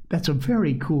 That's a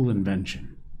very cool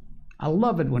invention. I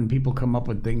love it when people come up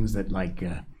with things that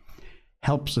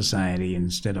help society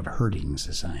instead of hurting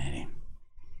society.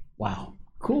 Wow,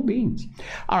 cool beans.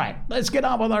 All right, let's get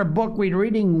on with our book. We're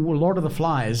reading Lord of the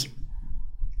Flies.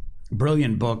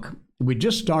 Brilliant book. We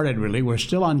just started, really. We're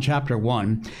still on chapter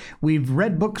 1. We've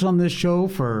read books on this show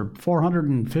for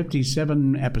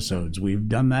 457 episodes. We've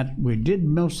done that. We did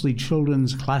mostly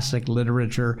children's classic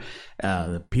literature.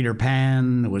 Peter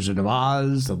Pan, The Wizard of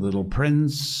Oz, The Little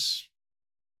Prince,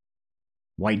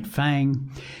 White Fang.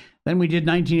 Then we did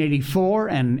 1984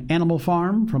 and Animal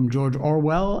Farm from George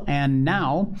Orwell. And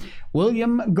now,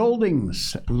 William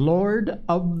Golding's Lord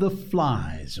of the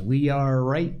Flies. We are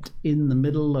right in the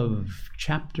middle of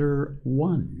chapter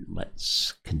 1.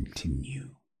 Let's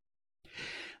continue.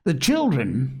 The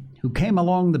children who came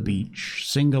along the beach,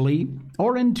 singly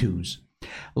or in twos,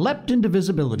 leapt into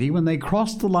visibility when they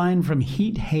crossed the line from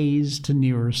heat haze to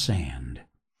nearer sand.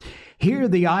 Here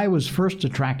the eye was first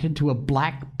attracted to a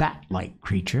black bat-like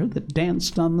creature that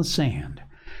danced on the sand.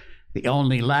 The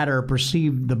only ladder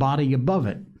perceived the body above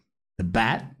it. The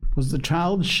bat was the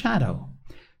child's shadow,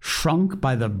 shrunk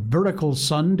by the vertical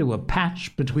sun to a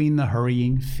patch between the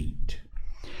hurrying feet.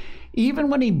 Even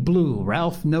when he blew,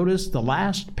 Ralph noticed the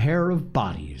last pair of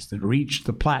bodies that reached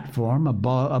the platform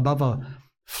above a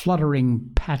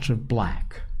fluttering patch of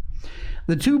black.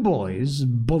 The two boys,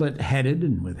 bullet-headed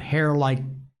and with hair like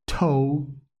tow,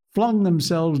 flung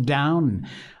themselves down and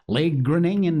lay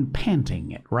grinning and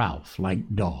panting at Ralph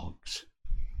like dogs.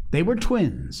 They were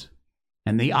twins,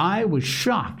 and the eye was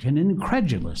shocked and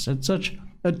incredulous at such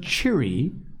a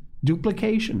cheery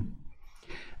duplication.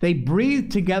 They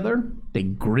breathed together, they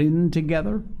grinned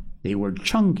together, they were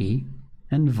chunky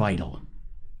and vital.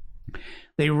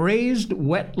 They raised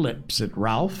wet lips at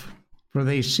Ralph, for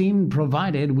they seemed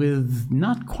provided with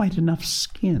not quite enough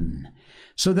skin,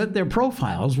 so that their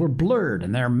profiles were blurred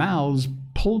and their mouths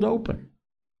pulled open.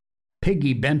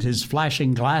 Piggy bent his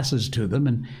flashing glasses to them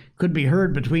and could be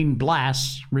heard between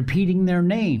blasts repeating their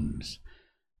names.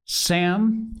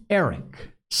 Sam,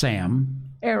 Eric,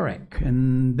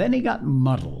 and then he got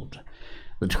muddled.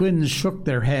 The twins shook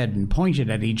their head and pointed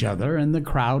at each other, and the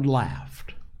crowd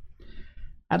laughed.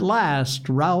 At last,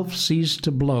 Ralph ceased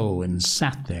to blow and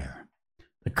sat there,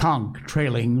 the conch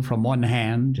trailing from one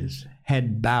hand, his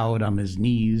head bowed on his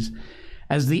knees.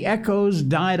 As the echoes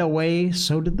died away,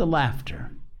 so did the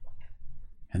laughter,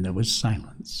 and there was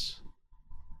silence.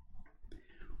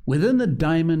 Within the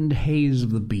diamond haze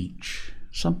of the beach,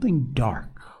 something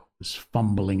dark was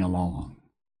fumbling along.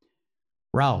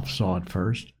 Ralph saw it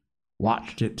first,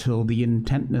 watched it till the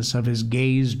intentness of his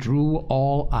gaze drew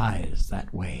all eyes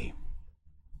that way.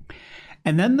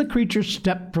 And then the creature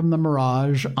stepped from the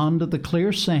mirage onto the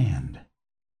clear sand,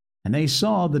 and they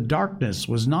saw the darkness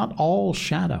was not all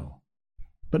shadow,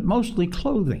 but mostly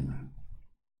clothing.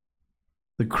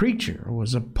 The creature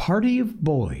was a party of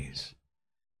boys,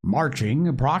 marching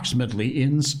approximately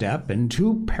in step in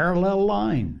two parallel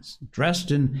lines,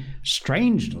 dressed in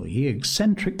strangely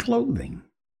eccentric clothing.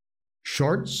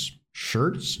 Shorts,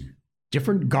 shirts,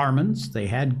 different garments they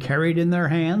had carried in their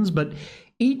hands, but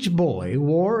each boy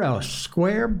wore a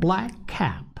square black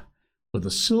cap with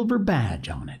a silver badge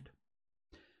on it.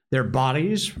 Their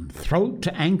bodies from throat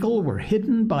to ankle were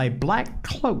hidden by black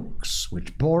cloaks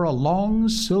which bore a long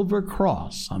silver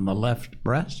cross on the left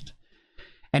breast,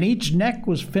 and each neck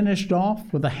was finished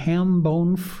off with a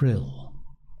ham-bone frill.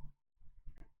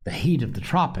 The heat of the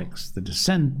tropics, the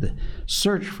descent, the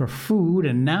search for food,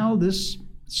 and now this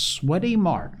sweaty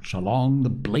march along the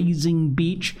blazing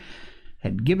beach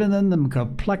had given them the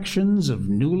complexions of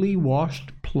newly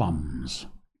washed plums.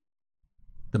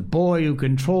 The boy who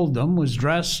controlled them was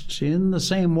dressed in the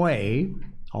same way,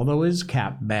 although his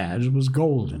cap badge was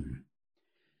golden.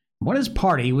 When his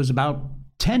party was about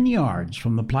 10 yards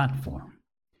from the platform,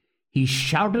 he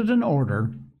shouted an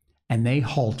order, and they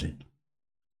halted,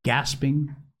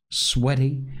 gasping,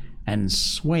 sweaty, and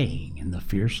swaying in the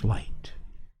fierce light.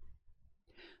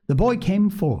 The boy came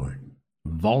forward,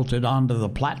 vaulted onto the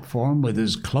platform with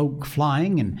his cloak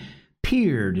flying, and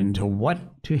peered into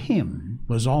what to him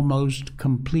was almost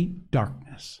complete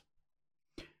darkness.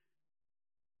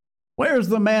 "Where's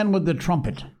the man with the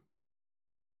trumpet?"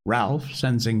 Ralph,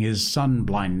 sensing his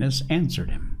sun-blindness, answered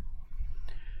him.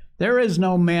 "There is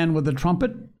no man with a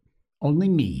trumpet, only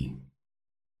me."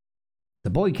 The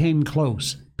boy came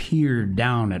close and peered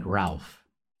down at Ralph,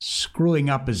 screwing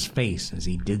up his face as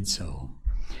he did so.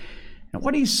 And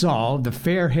what he saw of the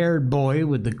fair-haired boy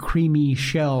with the creamy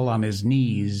shell on his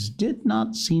knees did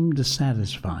not seem to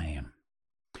satisfy him.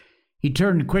 He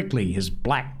turned quickly, his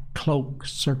black cloak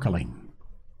circling.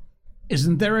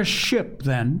 "Isn't there a ship,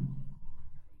 then?"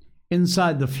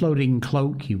 Inside the floating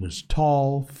cloak he was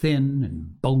tall, thin,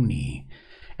 and bony,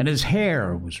 and his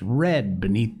hair was red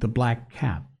beneath the black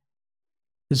cap.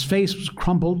 His face was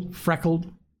crumpled,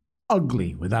 freckled,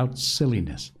 ugly without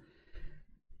silliness.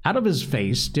 Out of his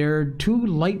face stared two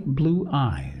light blue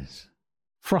eyes,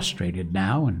 frustrated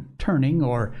now and turning,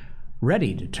 or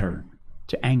ready to turn,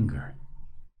 to anger.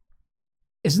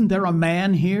 "Isn't there a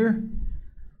man here?"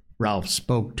 Ralph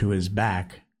spoke to his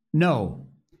back. "No,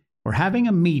 we're having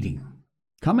a meeting.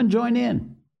 Come and join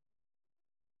in."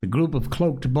 The group of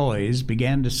cloaked boys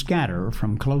began to scatter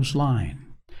from close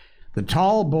line. The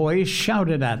tall boy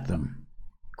shouted at them,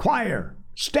 "Choir,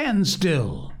 stand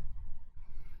still!"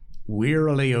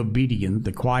 Wearily obedient,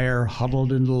 the choir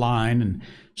huddled into line and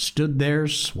stood there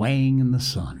swaying in the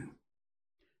sun.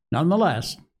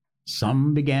 Nonetheless,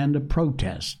 some began to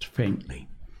protest faintly.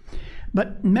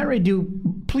 "But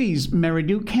Merridew, please,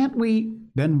 Merridew, can't we—"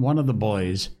 Then one of the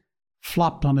boys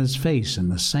flopped on his face in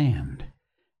the sand,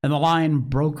 and the line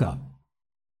broke up.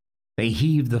 They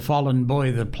heaved the fallen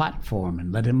boy to the platform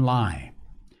and let him lie.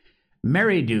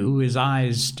 Merridew, his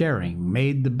eyes staring,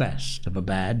 made the best of a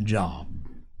bad job.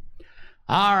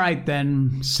 "All right,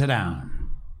 then, sit down.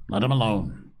 Let him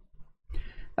alone."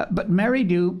 "But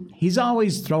Merridew, he's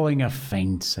always throwing a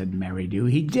feint," said Merridew.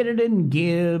 "He did it in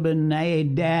Gib and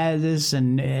Aedadus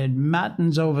and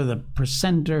Mattins over the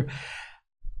precentor."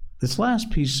 This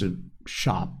last piece of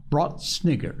shop brought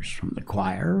sniggers from the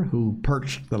choir, who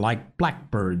perched like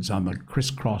blackbirds on the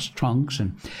crisscross trunks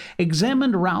and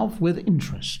examined Ralph with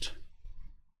interest.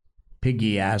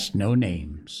 Piggy asked no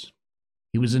names.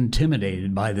 He was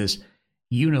intimidated by this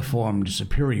uniformed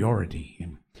superiority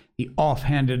and the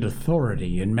offhanded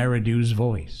authority in Merridew's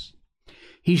voice.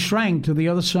 He shrank to the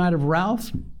other side of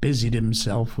Ralph and busied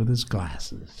himself with his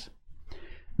glasses.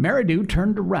 Meridew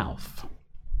turned to Ralph.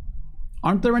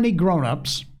 Aren't there any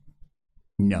grown-ups?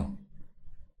 No.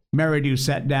 Meridew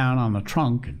sat down on the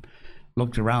trunk and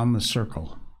looked around the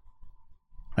circle.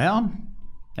 Well,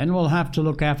 then we'll have to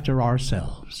look after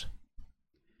ourselves.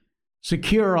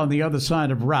 Secure on the other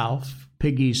side of Ralph,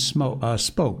 Piggy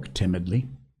spoke timidly.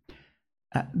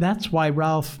 That's why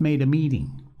Ralph made a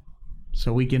meeting,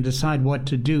 so we can decide what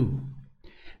to do.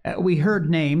 We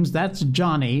heard names. That's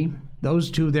Johnny.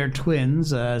 Those two, they're twins,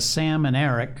 Sam and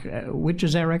Eric. Which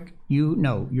is Eric?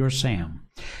 You're Sam.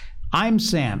 I'm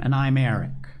Sam, and I'm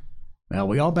Eric. Well,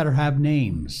 we all better have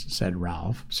names, said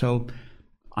Ralph. So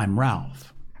I'm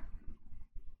Ralph.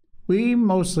 We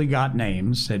mostly got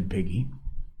names, said Piggy.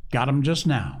 Got 'em just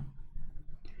now.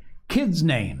 Kids'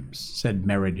 names, said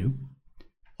Meridew.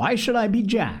 Why should I be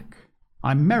Jack?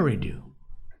 I'm Meridew.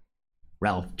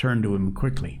 Ralph turned to him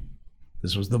quickly.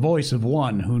 This was the voice of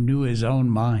one who knew his own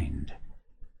mind.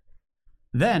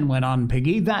 Then, went on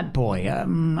Piggy, that boy,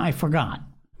 I forgot.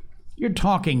 You're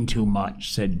talking too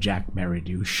much, said Jack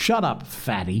Meridew. Shut up,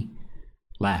 fatty.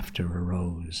 Laughter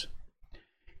arose.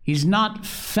 He's not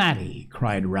fatty,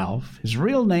 cried Ralph. His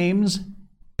real name's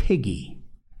Piggy.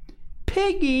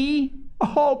 Piggy?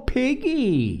 Oh,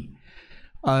 Piggy!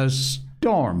 A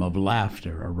storm of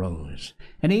laughter arose,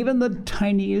 and even the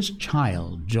tiniest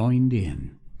child joined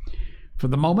in. For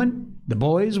the moment, the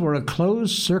boys were a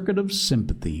closed circuit of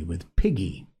sympathy with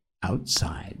Piggy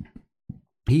outside.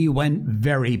 He went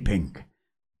very pink,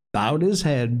 bowed his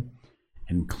head,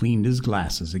 and cleaned his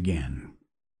glasses again.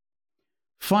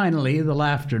 Finally, the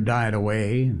laughter died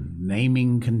away, and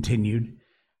naming continued.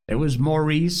 There was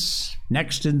Maurice,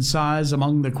 next in size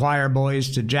among the choir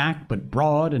boys to Jack, but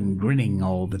broad and grinning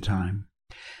all the time.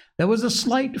 There was a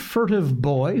slight, furtive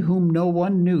boy whom no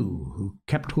one knew, who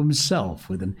kept to himself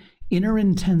with an inner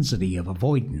intensity of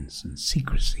avoidance and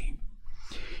secrecy.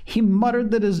 He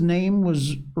muttered that his name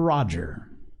was Roger,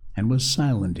 and was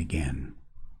silent again.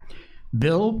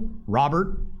 Bill,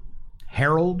 Robert,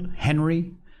 Harold,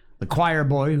 Henry, the choir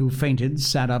boy who fainted,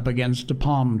 sat up against a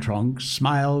palm trunk,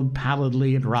 smiled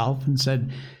pallidly at Ralph, and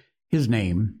said his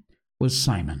name was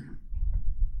Simon.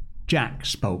 Jack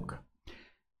spoke.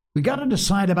 We got to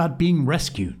decide about being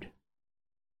rescued.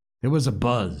 There was a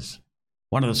buzz.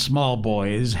 One of the small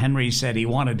boys, Henry, said he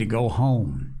wanted to go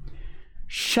home.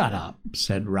 Shut up,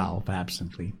 said Ralph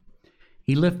absently.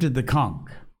 He lifted the conch.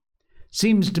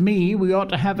 Seems to me we ought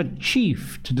to have a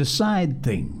chief to decide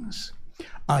things.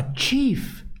 A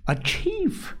chief? A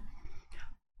chief?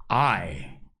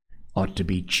 I ought to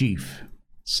be chief,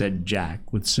 said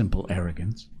Jack with simple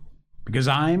arrogance, because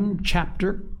I'm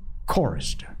chapter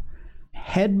chorister,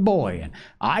 head boy, and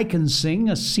I can sing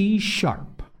a C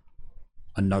sharp.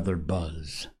 Another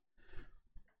buzz.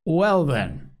 Well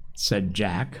then, said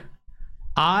Jack,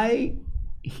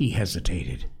 he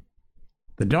hesitated.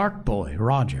 The dark boy,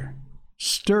 Roger,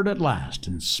 stirred at last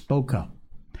and spoke up.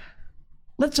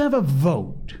 Let's have a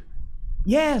vote.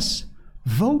 Yes,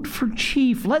 vote for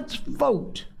chief. Let's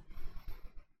vote.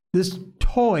 This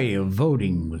toy of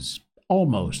voting was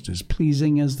almost as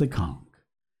pleasing as the conch.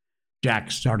 Jack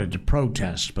started to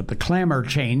protest, but the clamor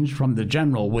changed from the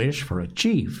general wish for a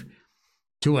chief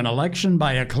to an election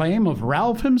by acclaim of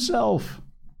Ralph himself.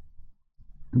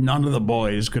 None of the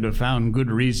boys could have found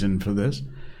good reason for this.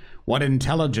 What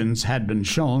intelligence had been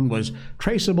shown was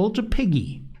traceable to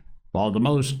Piggy, while the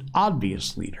most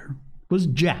obvious leader was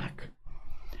Jack.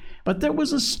 But there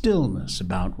was a stillness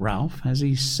about Ralph as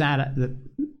he sat that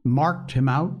marked him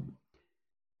out.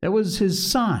 There was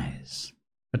his size,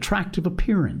 attractive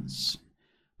appearance.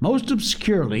 Most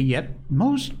obscurely, yet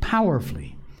most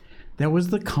powerfully, there was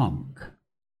the conch.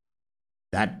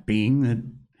 That being that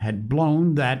had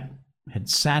blown, that had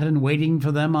sat in waiting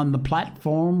for them on the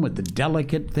platform with the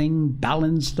delicate thing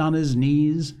balanced on his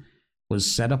knees, was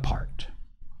set apart.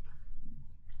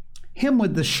 Him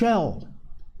with the shell.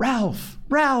 Ralph,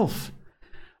 Ralph!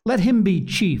 Let him be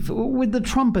chief, with the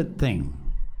trumpet thing.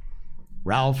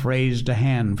 Ralph raised a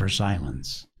hand for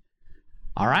silence.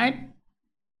 All right.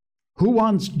 Who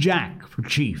wants Jack for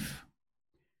chief?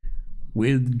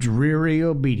 With dreary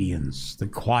obedience, the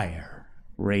choir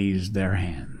raised their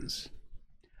hands.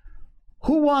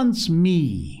 Who wants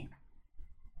me?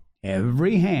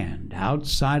 Every hand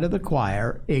outside of the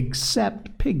choir,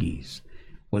 except Piggy's,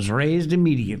 was raised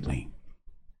immediately.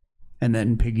 And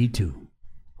then Piggy, too,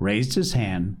 raised his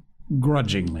hand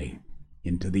grudgingly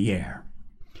into the air.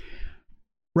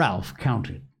 Ralph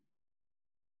counted.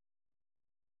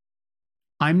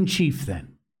 I'm chief,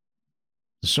 then.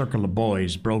 The circle of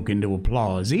boys broke into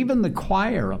applause. Even the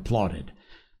choir applauded.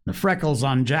 The freckles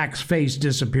on Jack's face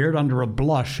disappeared under a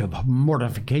blush of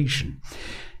mortification.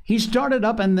 He started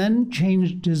up and then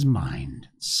changed his mind,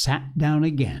 sat down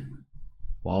again,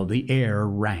 while the air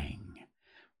rang.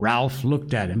 Ralph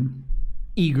looked at him,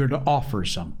 eager to offer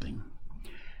something.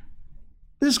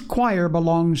 This choir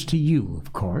belongs to you,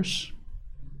 of course.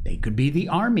 They could be the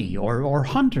army or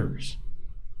hunters.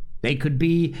 They could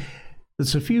be... The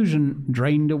suffusion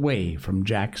drained away from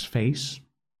Jack's face.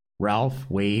 Ralph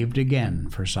waved again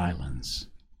for silence.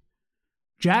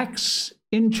 Jack's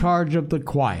in charge of the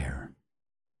choir.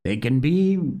 They can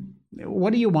be...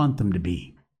 What do you want them to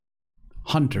be?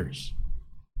 Hunters.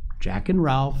 Jack and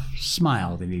Ralph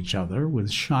smiled at each other with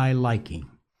shy liking.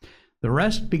 The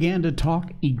rest began to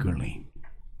talk eagerly.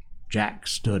 Jack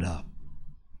stood up.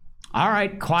 All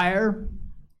right, choir,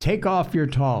 take off your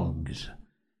togs.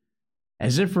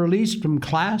 As if released from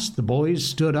class, the boys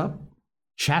stood up,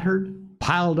 chattered,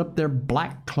 piled up their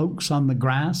black cloaks on the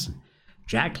grass, and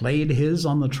Jack laid his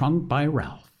on the trunk by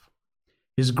Ralph.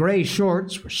 His gray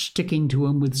shorts were sticking to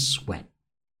him with sweat.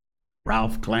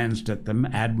 Ralph glanced at them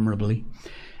admirably,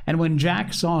 and when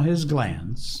Jack saw his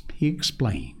glance, he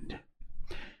explained.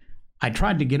 I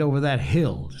tried to get over that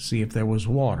hill to see if there was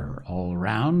water all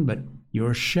around, but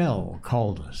your shell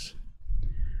called us.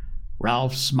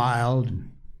 Ralph smiled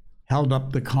and held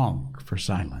up the conch for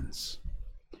silence.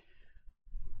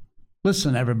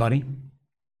 Listen, everybody.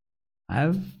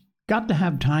 I've got to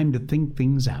have time to think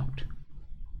things out.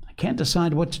 I can't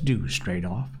decide what to do straight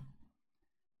off.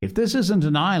 If this isn't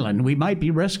an island, we might be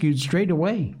rescued straight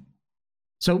away.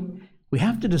 So we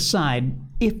have to decide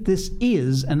if this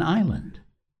is an island.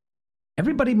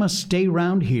 Everybody must stay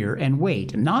round here and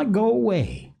wait and not go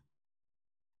away.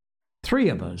 3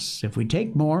 of us. If we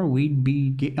take more, we'd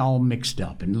be all mixed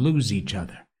up and lose each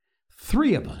other.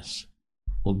 3 of us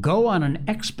will go on an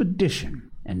expedition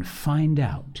and find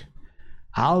out.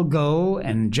 I'll go,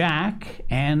 and Jack,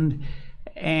 and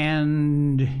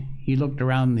he looked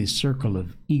around the circle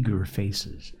of eager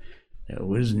faces. There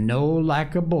was no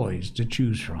lack of boys to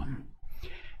choose from.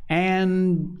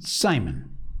 And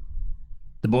Simon.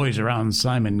 The boys around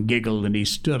Simon giggled, and he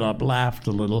stood up, laughed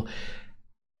a little.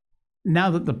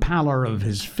 Now that the pallor of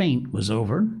his faint was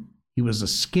over, he was a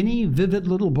skinny, vivid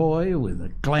little boy with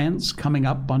a glance coming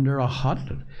up under a hut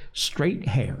of straight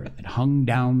hair that hung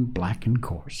down black and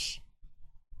coarse.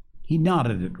 He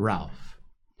nodded at Ralph.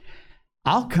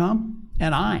 I'll come,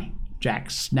 and I. Jack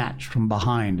snatched from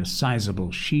behind a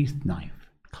sizable sheath knife,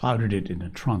 clouded it in a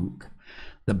trunk.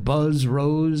 The buzz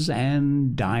rose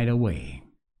and died away.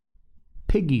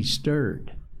 Piggy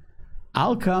stirred.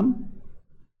 I'll come.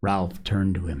 Ralph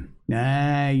turned to him.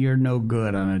 You're no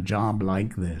good on a job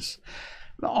like this.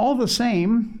 All the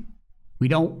same, we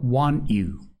don't want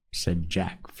you, said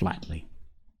Jack flatly.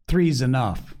 3's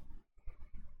enough.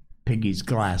 Piggy's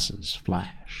glasses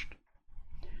flashed.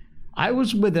 I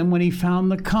was with him when he found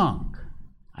the conch.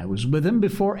 I was with him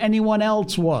before anyone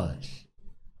else was.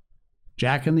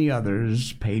 Jack and the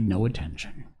others paid no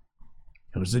attention.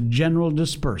 There was a general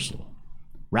dispersal.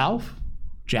 Ralph,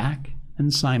 Jack,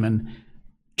 and Simon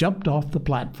jumped off the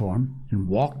platform and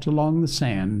walked along the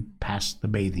sand past the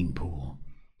bathing pool.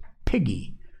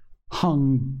 Piggy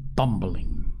hung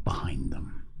bumbling behind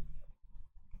them.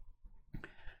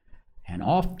 And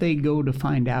off they go to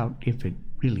find out if it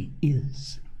really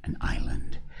is an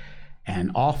island.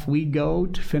 And off we go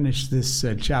to finish this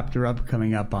chapter up,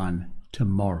 coming up on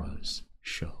tomorrow's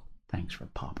show. Thanks for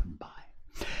popping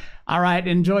by. All right,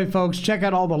 enjoy, folks. Check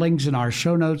out all the links in our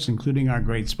show notes, including our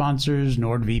great sponsors,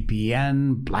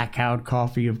 NordVPN, Blackout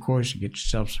Coffee, of course. You get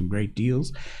yourself some great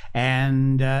deals.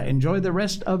 And enjoy the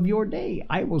rest of your day.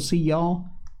 I will see y'all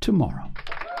tomorrow.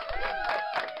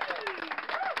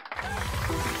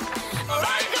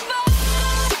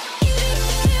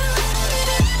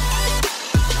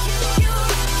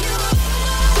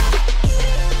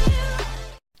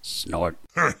 Snort.